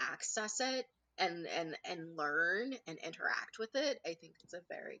easily access it and learn and interact with it, I think it's a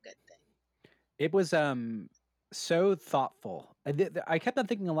very good thing. It was so thoughtful. I kept on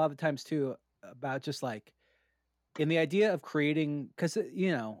thinking a lot of the times too about just like in the idea of creating, because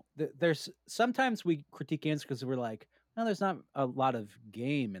you know there's sometimes we critique games because we're like, no, there's not a lot of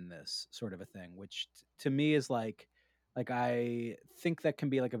game in this sort of a thing, which to me is like I think that can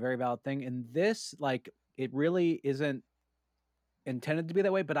be like a very valid thing. And this, like, it really isn't intended to be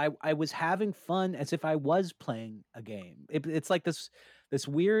that way, but I was having fun as if I was playing a game. It's like this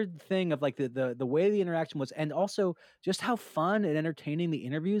weird thing of like the way the interaction was, and also just how fun and entertaining the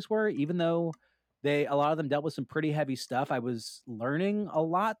interviews were, even though a lot of them dealt with some pretty heavy stuff. I was learning a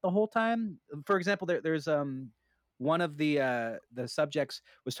lot the whole time. For example, there's one of the subjects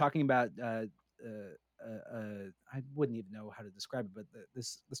was talking about I wouldn't even know how to describe it, but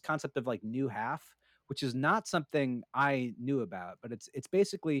this concept of like new half, which is not something I knew about, but it's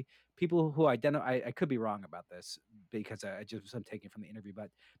basically people who identify. I could be wrong about this because I just I'm taking from the interview, but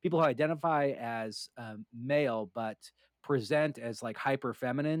people who identify as male but present as like hyper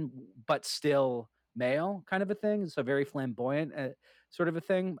feminine but still male, kind of a thing. So very flamboyant, sort of a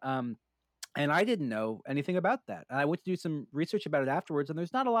thing. And I didn't know anything about that. And I went to do some research about it afterwards, and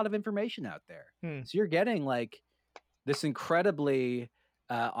there's not a lot of information out there. Hmm. So you're getting like this incredibly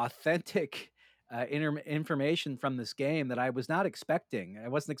authentic information from this game that I was not expecting. I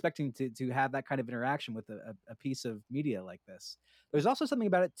wasn't expecting to have that kind of interaction with a piece of media like this. There's also something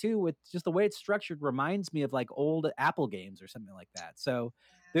about it too, with just the way it's structured, reminds me of like old Apple games or something like that. So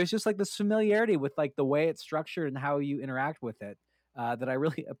there's just like this familiarity with like the way it's structured and how you interact with it. That I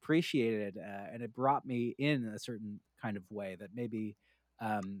really appreciated, and it brought me in a certain kind of way that maybe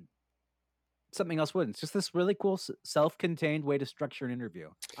um, something else wouldn't. It's just this really cool self-contained way to structure an interview.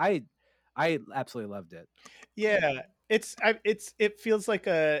 I absolutely loved it. Yeah. It feels like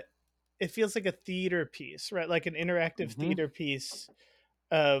a theater piece, right? Like an interactive Mm-hmm. theater piece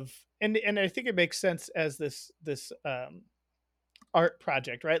of, and I think it makes sense as this art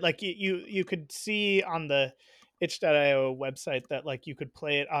project, right? Like you could see on the itch.io website that like you could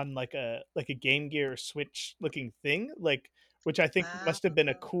play it on like a Game Gear Switch looking thing, like, which I think Wow. must have been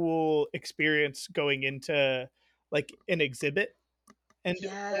a cool experience going into like an exhibit and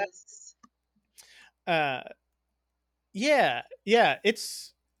doing Yes. that. Yeah,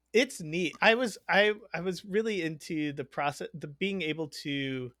 it's neat. I was really into the process, the being able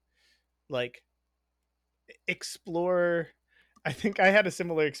to like explore. I think I had a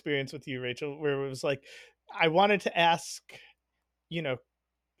similar experience with you, Rachel, where it was like I wanted to ask, you know,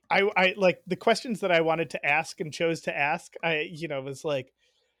 I like the questions that I wanted to ask and chose to ask. Was like,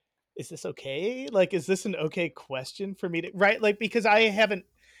 is this okay? Like, is this an okay question for me to, right? Like, because I haven't,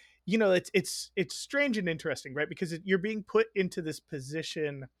 it's strange and interesting, right? Because you're being put into this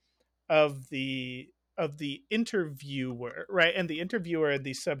position of the interviewer, right? And the interviewer and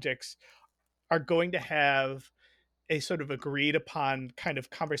these subjects are going to have a sort of agreed upon kind of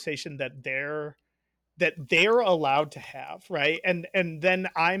conversation that they're allowed to have, right? And then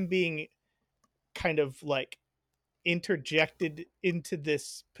I'm being kind of like interjected into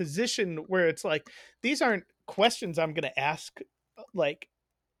this position where it's like these aren't questions I'm going to ask like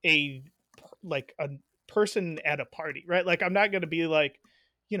a a person at a party, right? Like I'm not going to be like,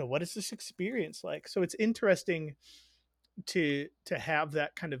 what is this experience like? So it's interesting to have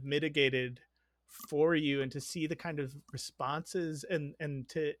that kind of mitigated for you and to see the kind of responses and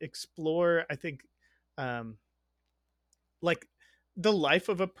to explore, I think, um like the life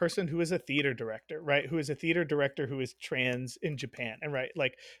of a person who is a theater director, right? Who is a theater director who is trans in Japan, and right,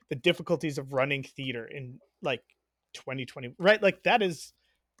 like the difficulties of running theater in like 2020, right? Like that is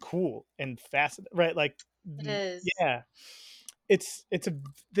cool and fascinating, right? Like, It is. yeah, it's a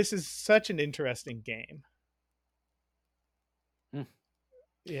this is such an interesting game. Hmm.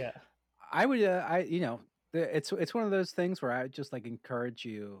 Yeah. I would, it's one of those things where I would just like encourage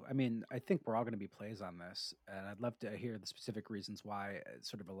you. I mean, I think we're all going to be plays on this, and I'd love to hear the specific reasons why,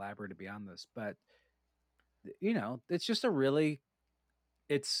 sort of elaborated beyond this. But it's just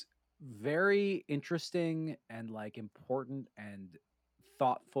it's very interesting and like important and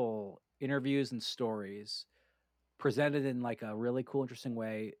thoughtful interviews and stories presented in like a really cool, interesting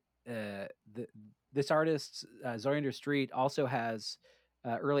way. The, this artist, Zoriander Street, also has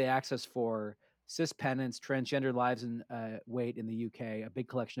early access for cis penance, transgender lives and weight in the UK, a big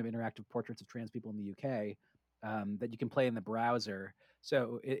collection of interactive portraits of trans people in the UK that you can play in the browser.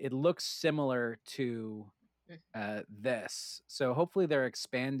 So it looks similar to this. So hopefully they're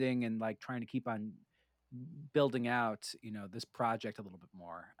expanding and like trying to keep on building out, this project a little bit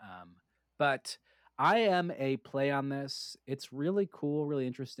more. But I am a play on this. It's really cool, really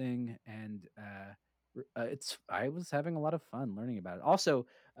interesting, and it's. I was having a lot of fun learning about it. Also,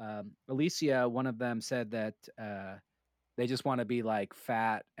 Alicia, one of them, said that they just want to be like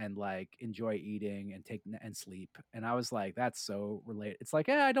fat and like enjoy eating and and sleep. And I was like, that's so related. It's like,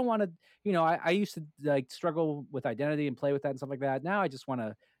 I don't want to, I used to like struggle with identity and play with that and stuff like that. Now I just want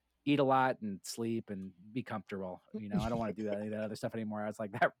to eat a lot and sleep and be comfortable. I don't want to do any of that other stuff anymore. I was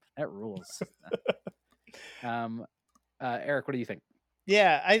like, that rules. Eric, what do you think?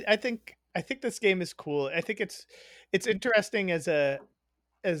 Yeah, I think this game is cool. I think it's interesting as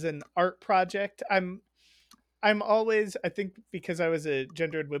an art project. I'm always, I think because I was a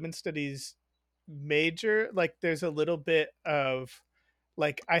gender and women's studies major, like there's a little bit of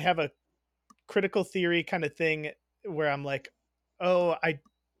like I have a critical theory kind of thing where I'm like, oh,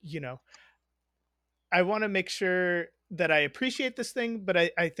 you know, I want to make sure that I appreciate this thing, but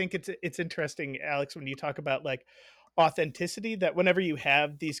I think it's interesting, Alex, when you talk about like authenticity, that whenever you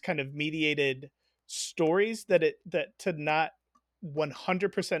have these kind of mediated stories, that to not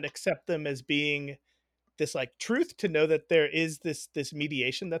 100% accept them as being this like truth, to know that there is this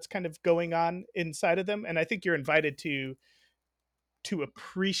mediation that's kind of going on inside of them. And I think you're invited to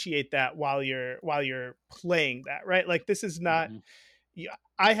appreciate that while you're playing that, right? Like this is not, Mm-hmm.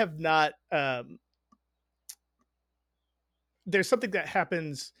 I have not there's something that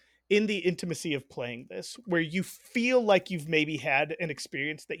happens in the intimacy of playing this where you feel like you've maybe had an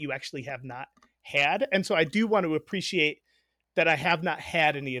experience that you actually have not had. And so I do want to appreciate that I have not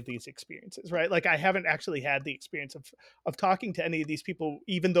had any of these experiences, right? Like I haven't actually had the experience of talking to any of these people,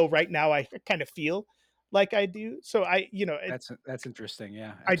 even though right now I kind of feel like I do. So That's interesting.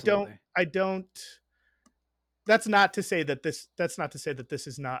 Yeah, I don't absolutely. I don't that's not to say that this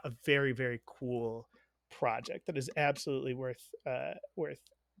is not a very, very cool project that is absolutely worth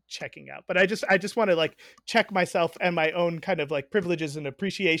checking out. But I just want to like check myself and my own kind of like privileges and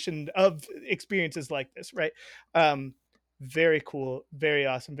appreciation of experiences like this, right? um Very cool, very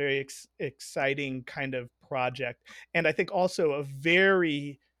awesome, very exciting kind of project. And I think also a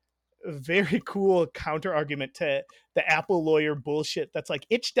very cool counter argument to the Apple lawyer bullshit that's like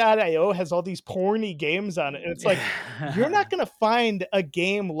itch.io has all these porny games on it. And it's like, you're not going to find a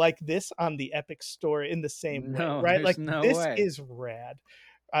game like this on the Epic Store in the same way, No, right? there's Like no this way. is rad.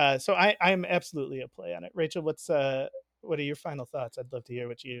 So I'm absolutely a play on it. Rachel, what are your final thoughts? I'd love to hear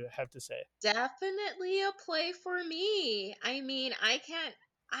what you have to say. Definitely a play for me. I mean, I can't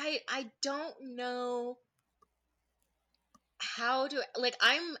I don't know how to, like,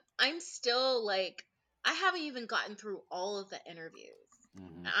 I'm still like, I haven't even gotten through all of the interviews.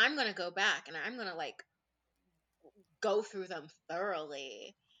 Mm-hmm. And I'm going to go back and I'm going to like go through them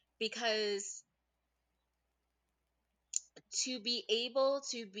thoroughly, because to be able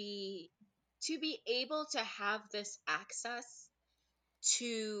to have this access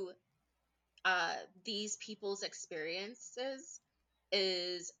to these people's experiences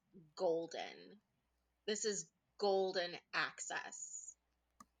is golden. This is golden access.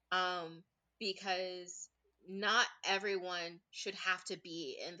 Because not everyone should have to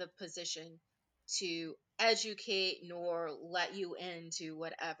be in the position to educate nor let you into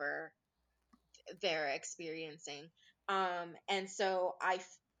whatever they're experiencing. And so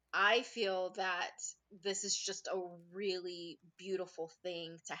I feel that this is just a really beautiful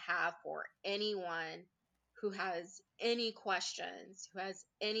thing to have for anyone who has any questions, who has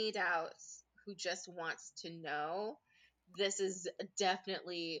any doubts, who just wants to know. This is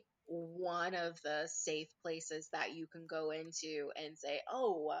definitely one of the safe places that you can go into and say,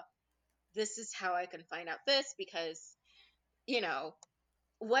 oh, this is how I can find out this, because, you know,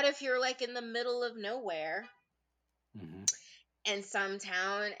 what if you're like in the middle of nowhere Mm-hmm. in some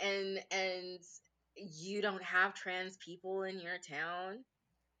town, and you don't have trans people in your town,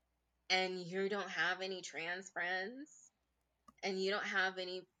 and you don't have any trans friends, and you don't have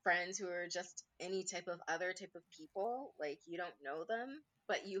any friends who are just any type of other type of people, like you don't know them,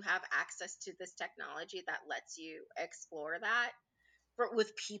 but you have access to this technology that lets you explore that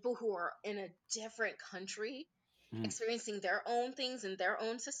with people who are in a different country, Mm. experiencing their own things in their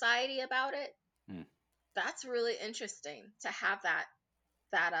own society about it. Mm. That's really interesting to have that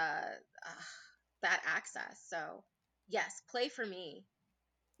that access. So yes, play for me.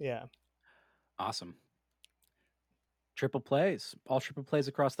 Yeah. Awesome. Triple plays, all triple plays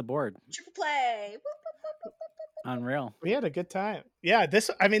across the board. Triple play. Whoop, whoop, whoop, whoop, whoop, whoop. Unreal. We had a good time. Yeah, this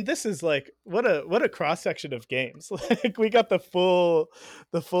is like what a cross section of games. Like we got the full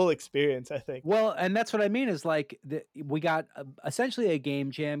experience, I think. Well, and that's what I mean is like we got essentially a game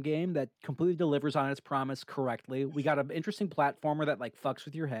jam game that completely delivers on its promise correctly. We got an interesting platformer that like fucks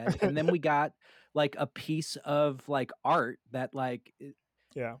with your head, and then we got like a piece of like art that like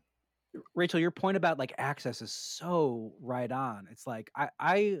Yeah. Rachel, your point about like access is so right on. It's like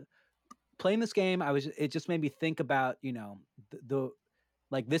I playing this game, it just made me think about, you know, the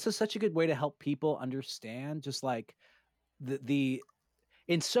like this is such a good way to help people understand just like the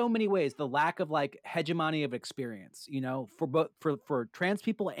in so many ways the lack of like hegemony of experience, you know, for both for trans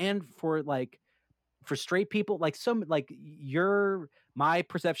people and for like for straight people, like some like my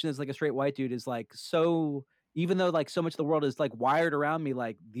perception as like a straight white dude is like so, even though like so much of the world is like wired around me,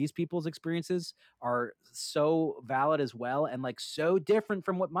 like these people's experiences are so valid as well and like so different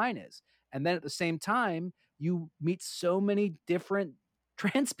from what mine is. And then at the same time, you meet so many different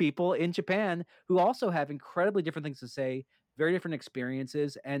trans people in Japan who also have incredibly different things to say, very different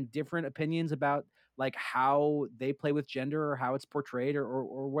experiences and different opinions about like how they play with gender or how it's portrayed or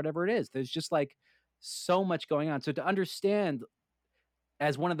whatever it is. There's just like so much going on. So to understand,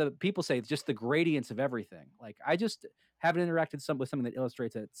 as one of the people say, just the gradients of everything. Like I just haven't interacted with something that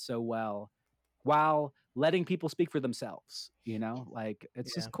illustrates it so well, while letting people speak for themselves. You know, like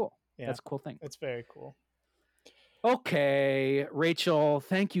it's just cool. Yeah. That's a cool thing. It's very cool. Okay, Rachel,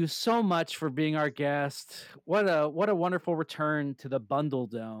 thank you so much for being our guest. What a wonderful return to the Bundle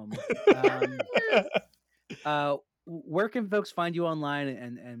Dome. Where can folks find you online,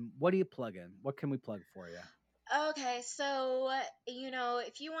 and what do you plug in? What can we plug for you? Okay, so you know,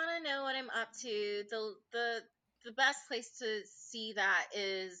 if you want to know what I'm up to, the best place to see that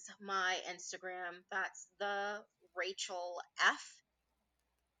is my Instagram. That's the Rachel F.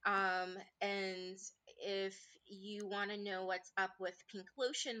 And if you want to know what's up with Pink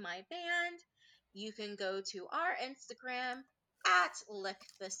Lotion, my band, you can go to our Instagram at Lick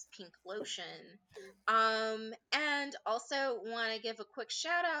This Pink Lotion. And also want to give a quick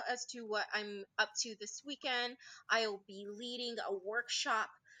shout out as to what I'm up to this weekend. I'll be leading a workshop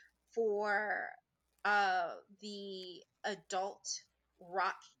for the adult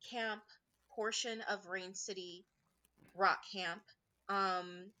rock camp portion of Rain City Rock Camp.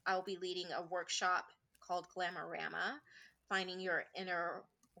 I'll be leading a workshop called Glamorama, Finding Your Inner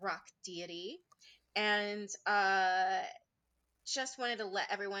Rock Deity. And just wanted to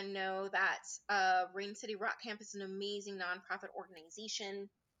let everyone know that Rain City Rock Camp is an amazing nonprofit organization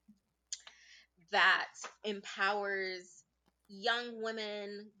that empowers young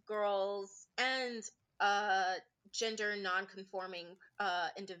women, girls, and gender non-conforming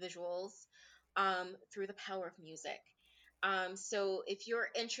individuals through the power of music. So if you're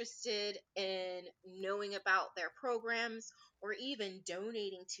interested in knowing about their programs or even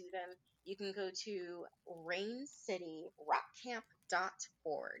donating to them, you can go to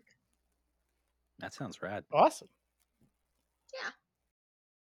raincityrockcamp.org. That sounds rad. Awesome. Yeah.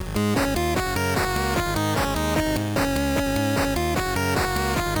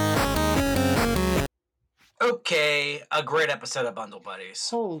 Okay, a great episode of Bundle Buddies.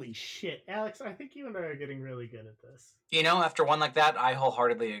 Holy shit, Alex! I think you and I are getting really good at this. You know, after one like that, I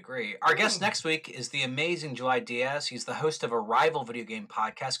wholeheartedly agree. Our guest next week is the amazing July Diaz. He's the host of a rival video game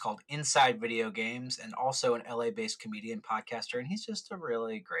podcast called Inside Video Games and also an LA-based comedian podcaster, and he's just a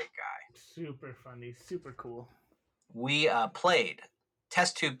really great guy. Super funny, super cool. We played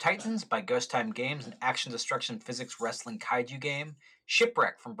Test Tube Titans by Ghost Time Games, an action destruction physics wrestling kaiju game,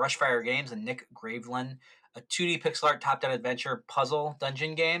 Shipwreck from Brushfire Games and Nick Graveland, a 2D pixel art top-down adventure puzzle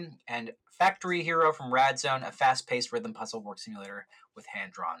dungeon game, and Factory Hero from Radzone, a fast-paced rhythm puzzle work simulator with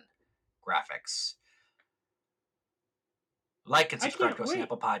hand-drawn graphics. Like and I subscribe can't to us on wait.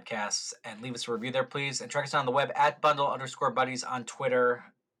 Apple Podcasts and leave us a review there, please. And track us down on the web at bundle_buddies on Twitter.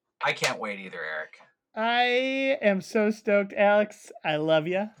 I can't wait either, Eric. I am so stoked, Alex. I love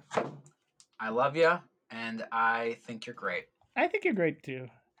you. I love you, and I think you're great. I think you're great too.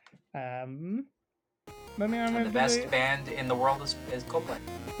 Let me And the best band in the world is Coldplay.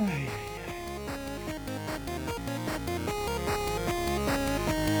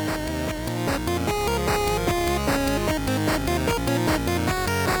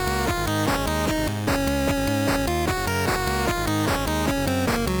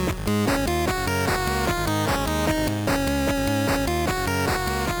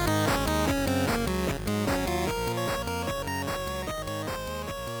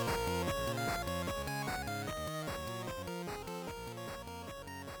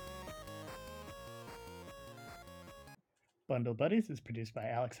 Bundle Buddies is produced by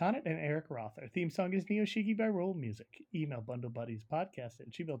Alex Honnett and Eric Roth. Our theme song is Neoshiki by Roll Music. Email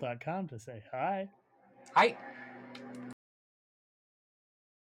bundlebuddiespodcast@gmail.com to say hi. Hi.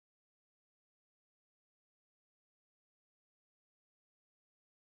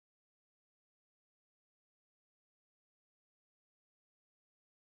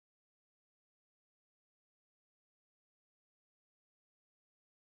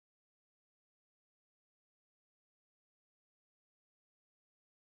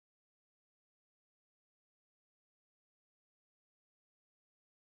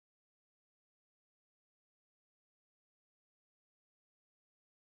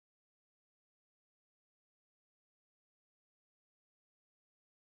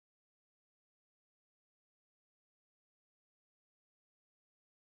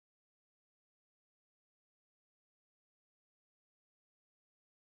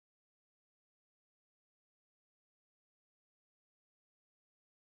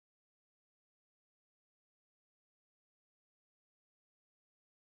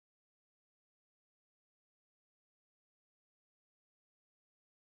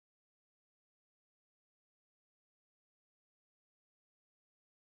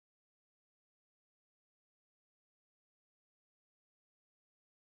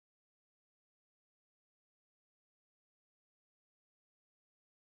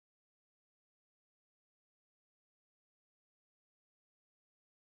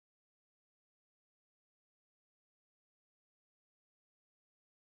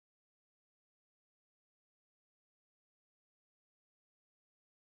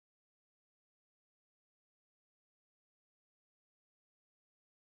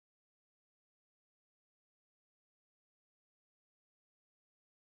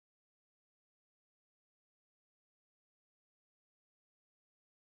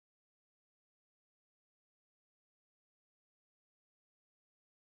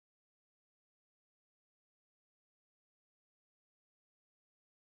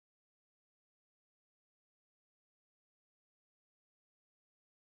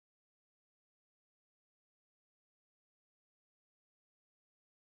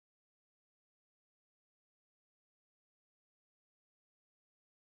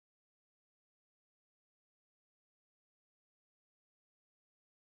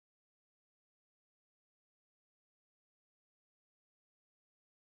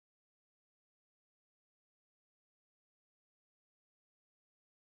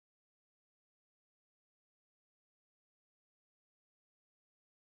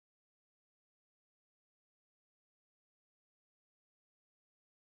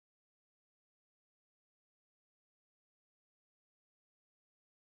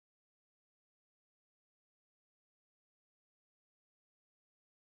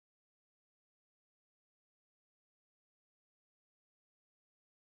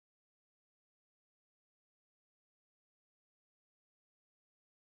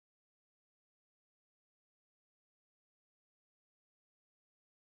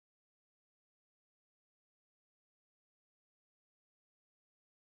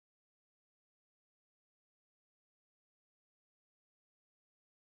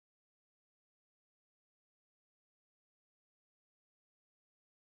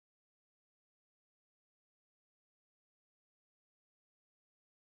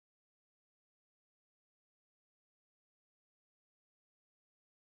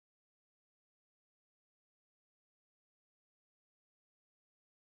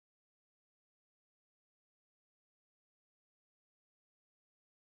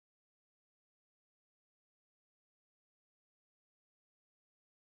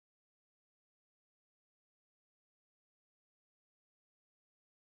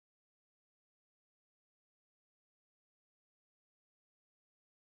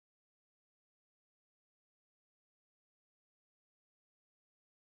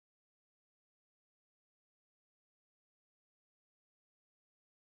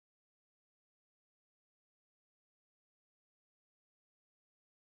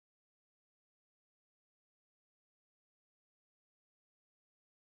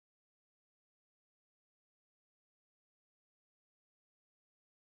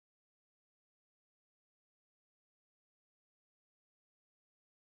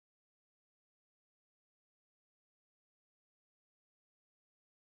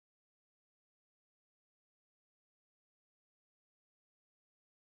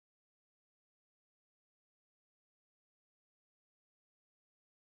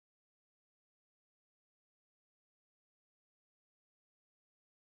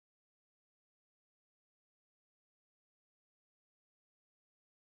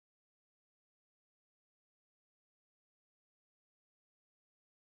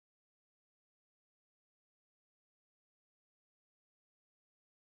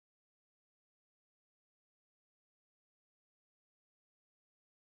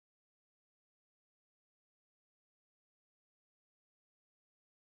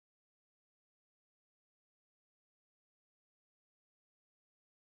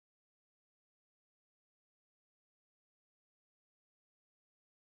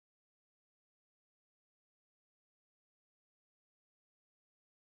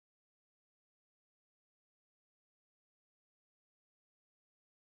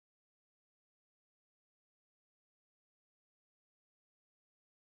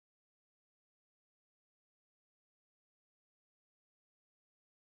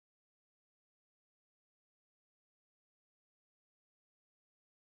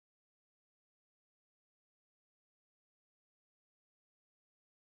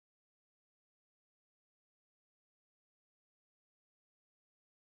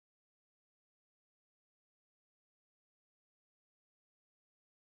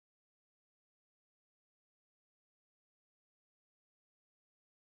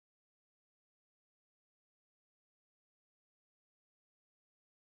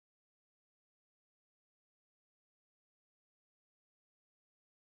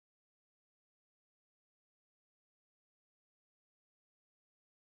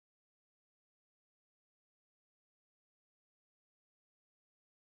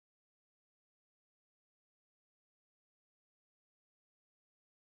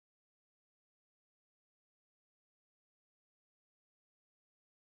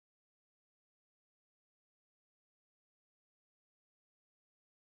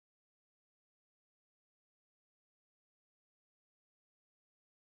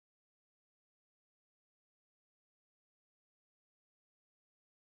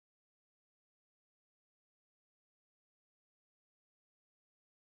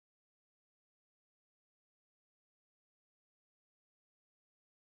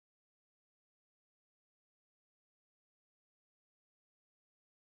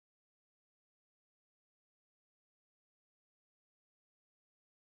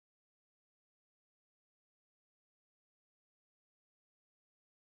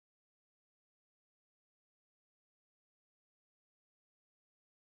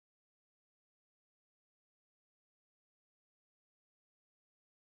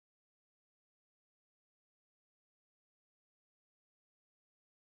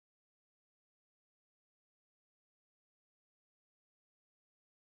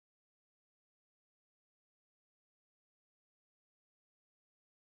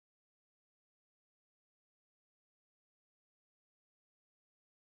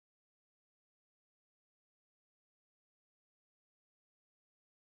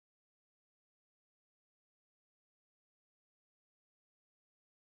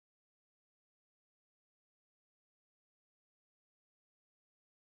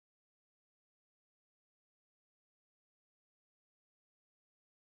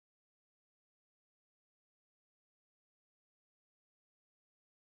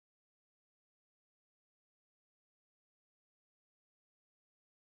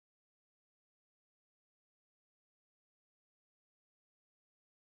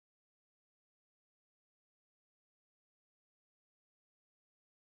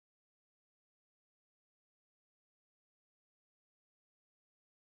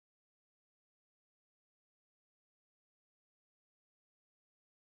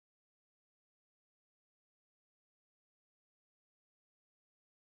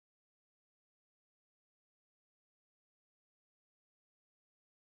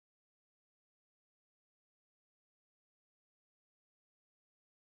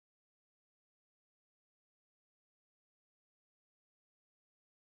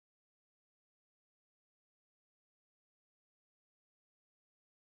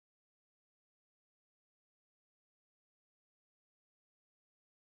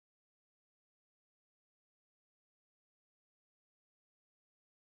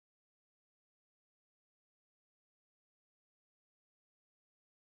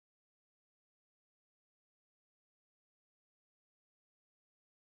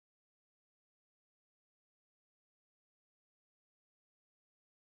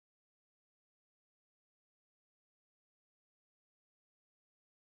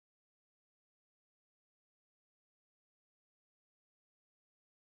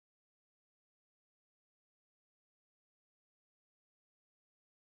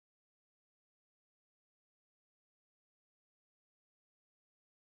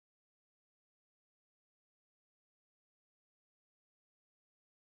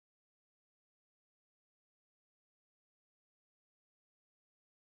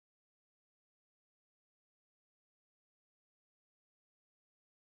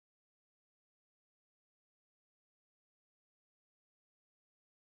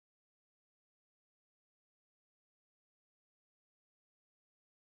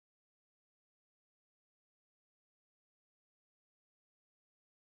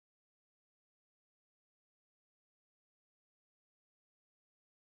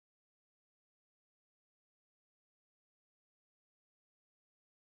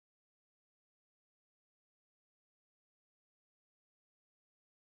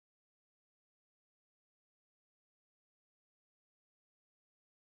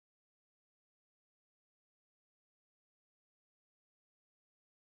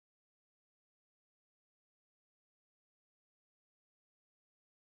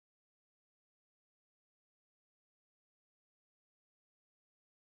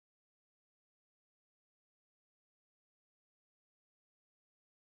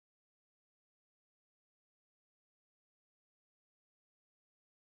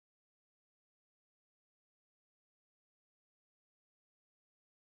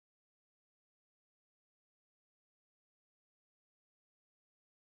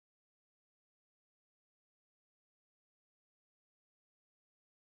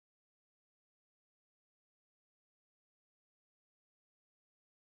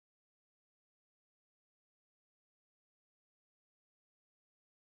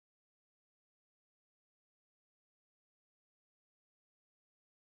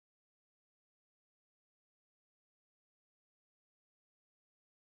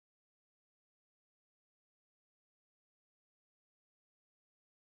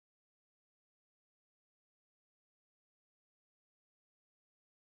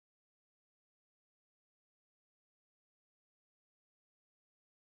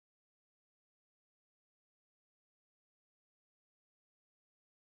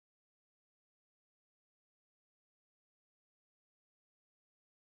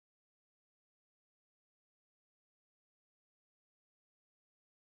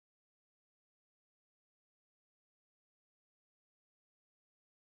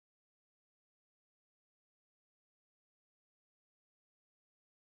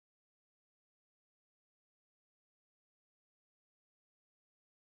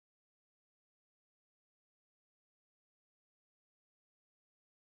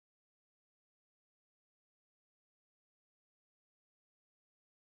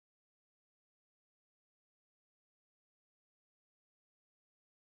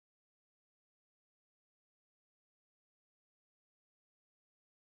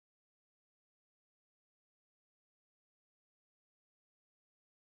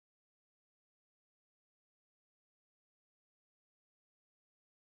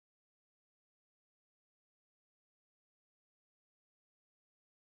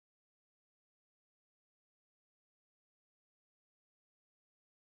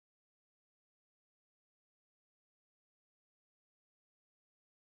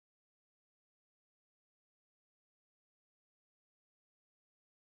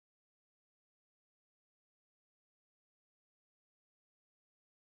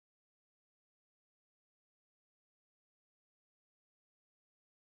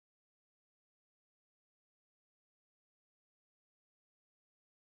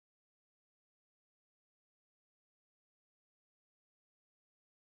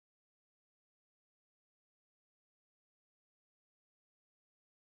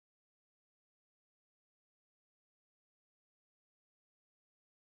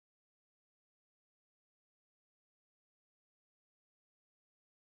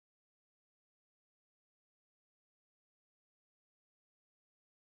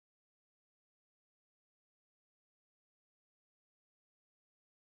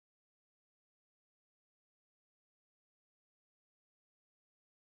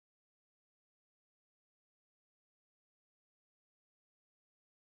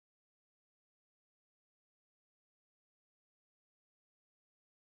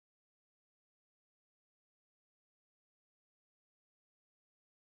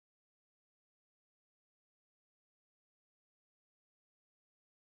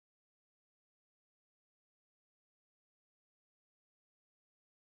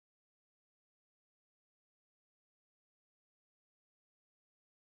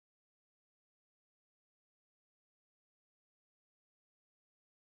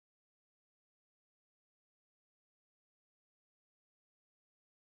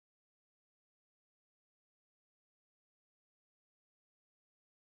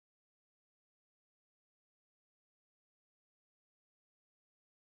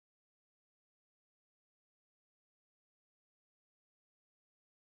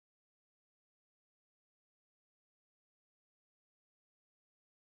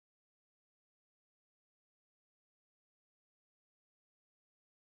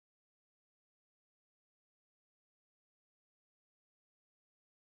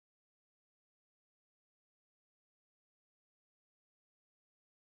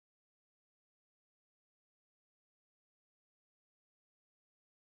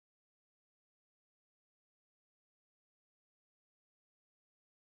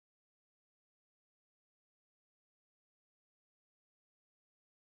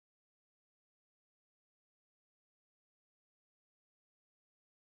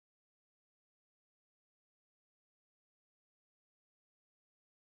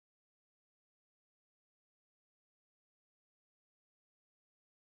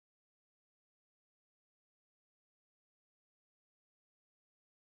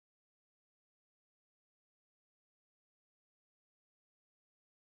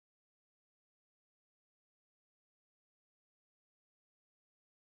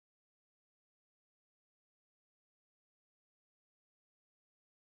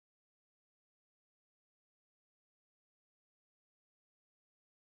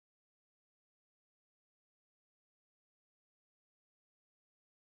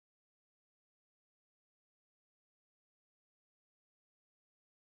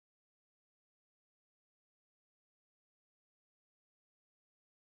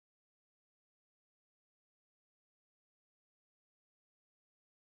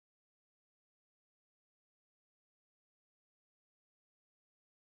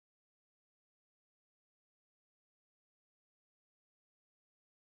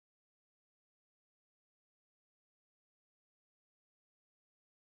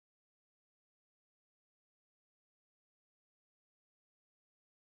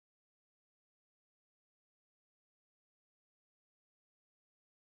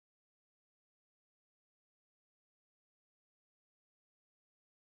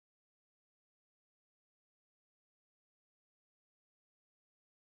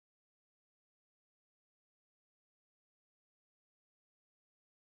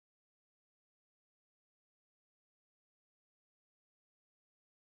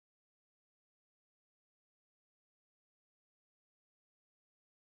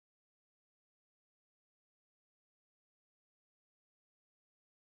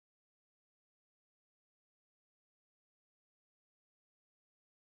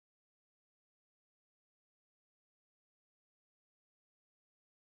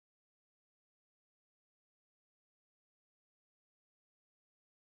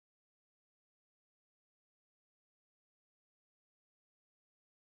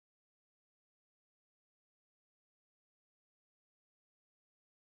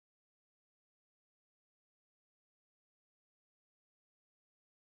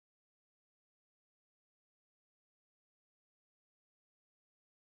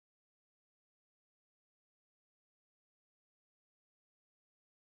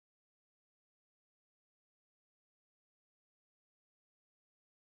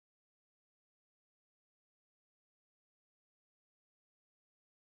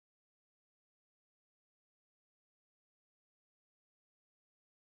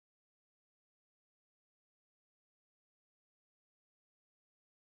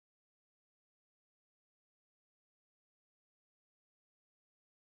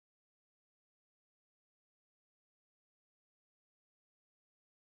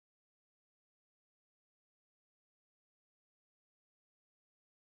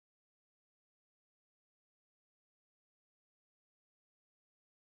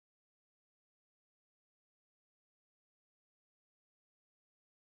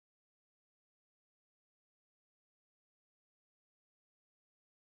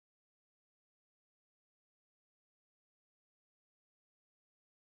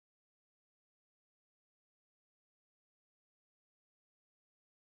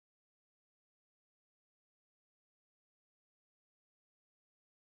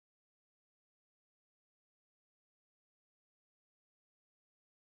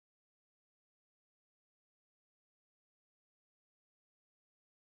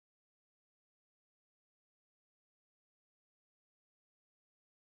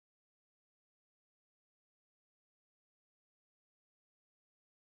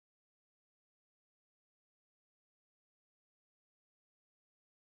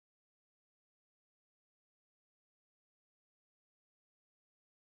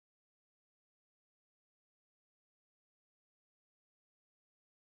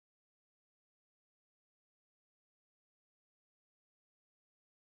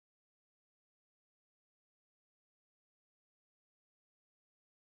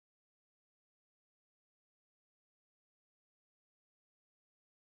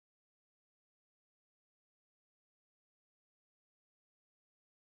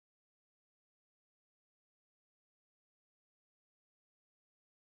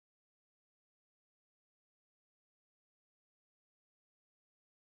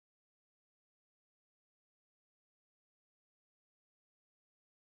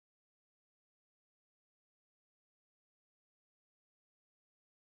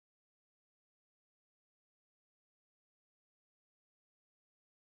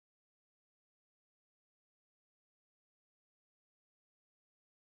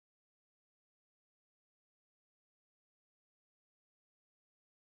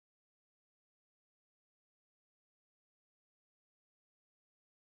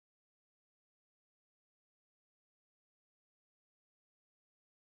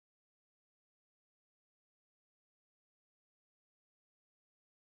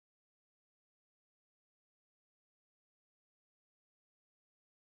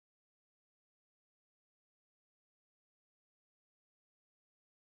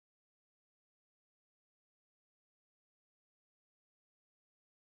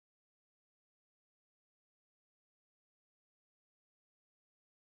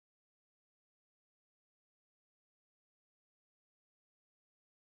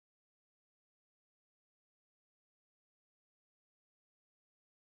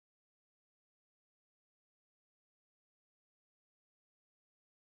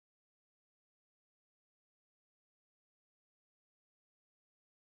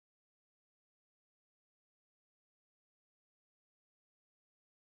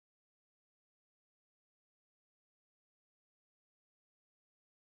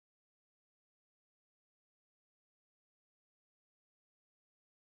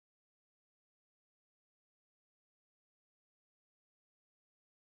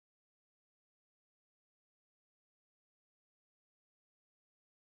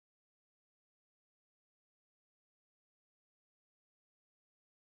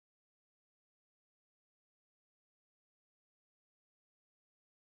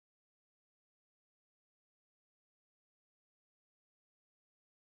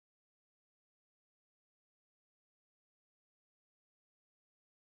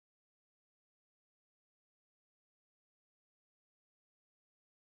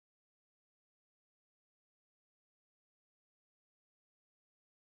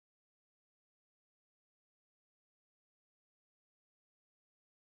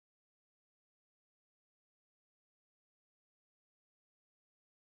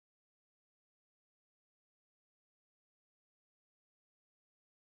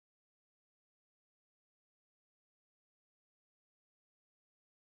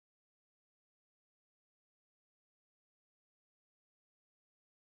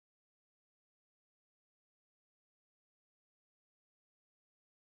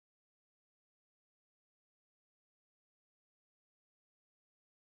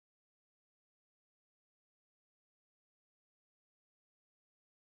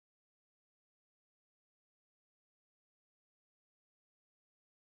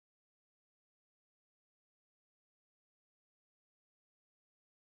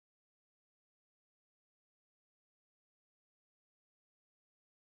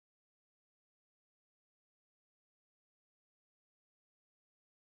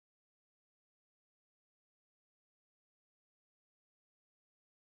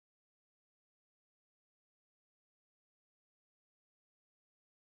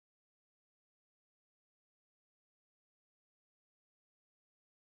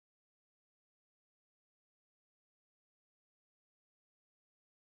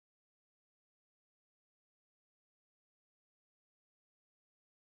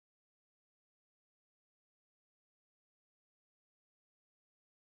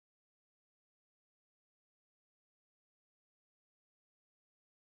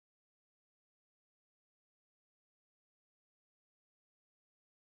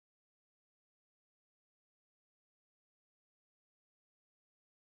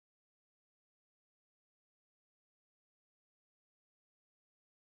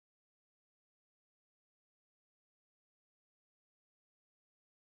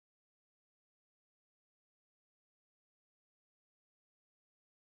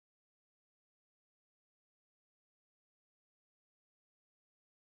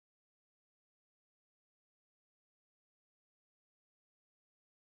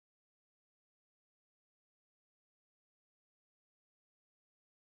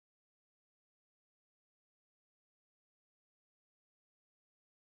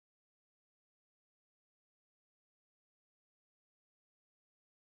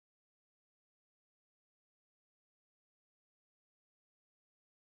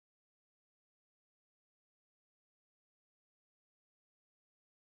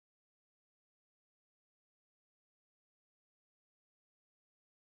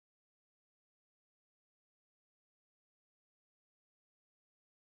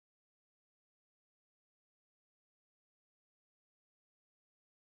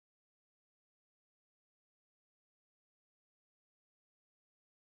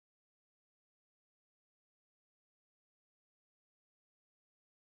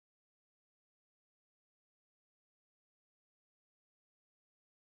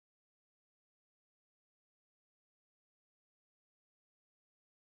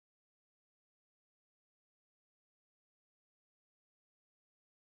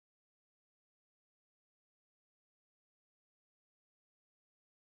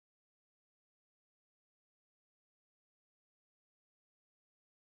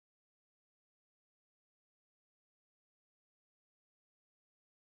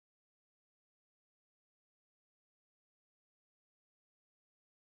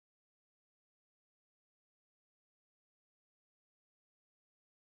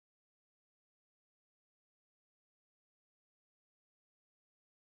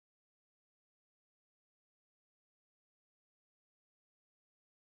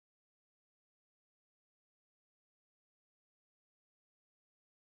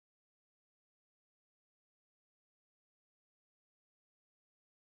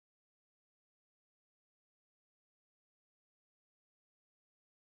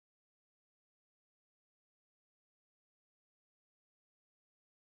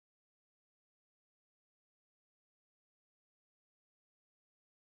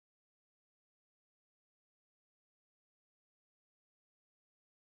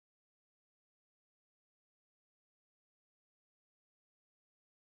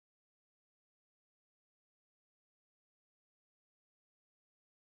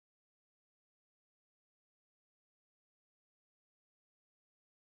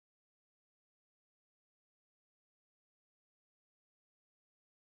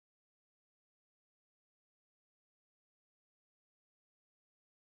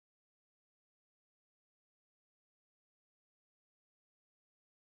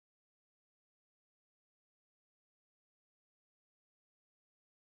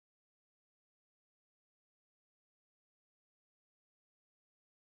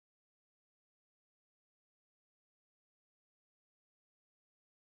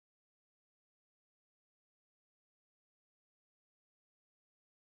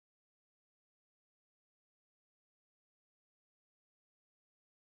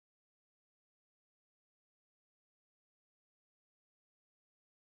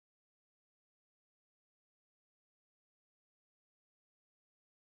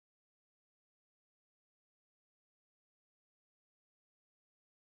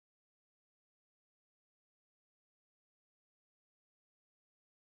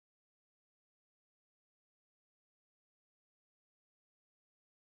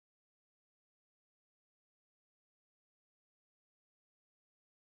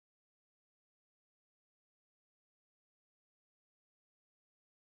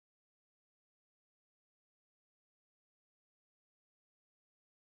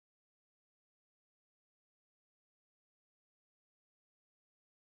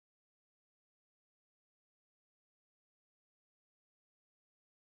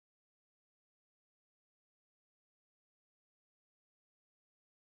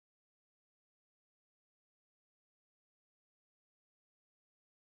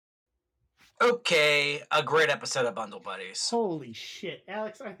 Okay, a great episode of Bundle Buddies. Holy shit,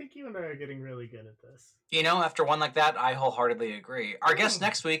 Alex! I think you and I are getting really good at this. You know, after one like that, I wholeheartedly agree. Our guest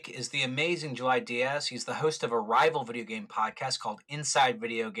next week is the amazing July Diaz. He's the host of a rival video game podcast called Inside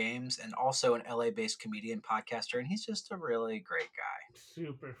Video Games, and also an LA-based comedian podcaster, and he's just a really great guy.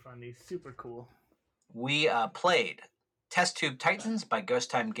 Super funny, super cool. We played Test Tube Titans by Ghost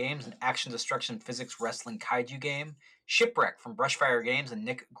Time Games, an action destruction physics wrestling kaiju game, Shipwreck from Brushfire Games and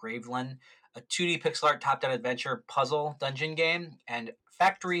Nick Graveland, a 2D pixel art top-down adventure puzzle dungeon game, and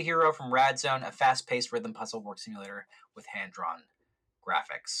Factory Hero from Radzone, a fast-paced rhythm puzzle work simulator with hand-drawn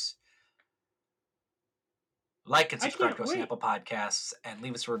graphics. Like and subscribe to us on Apple Podcasts, and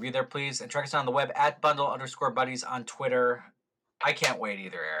leave us a review there, please. And track us down on the web at bundle_buddies on Twitter. I can't wait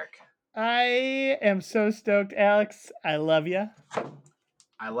either, Eric. I am so stoked, Alex. I love you.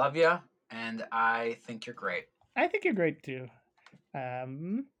 I love you, and I think you're great. I think you're great too.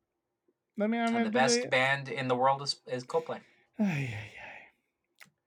 And the best band in the world is Coldplay.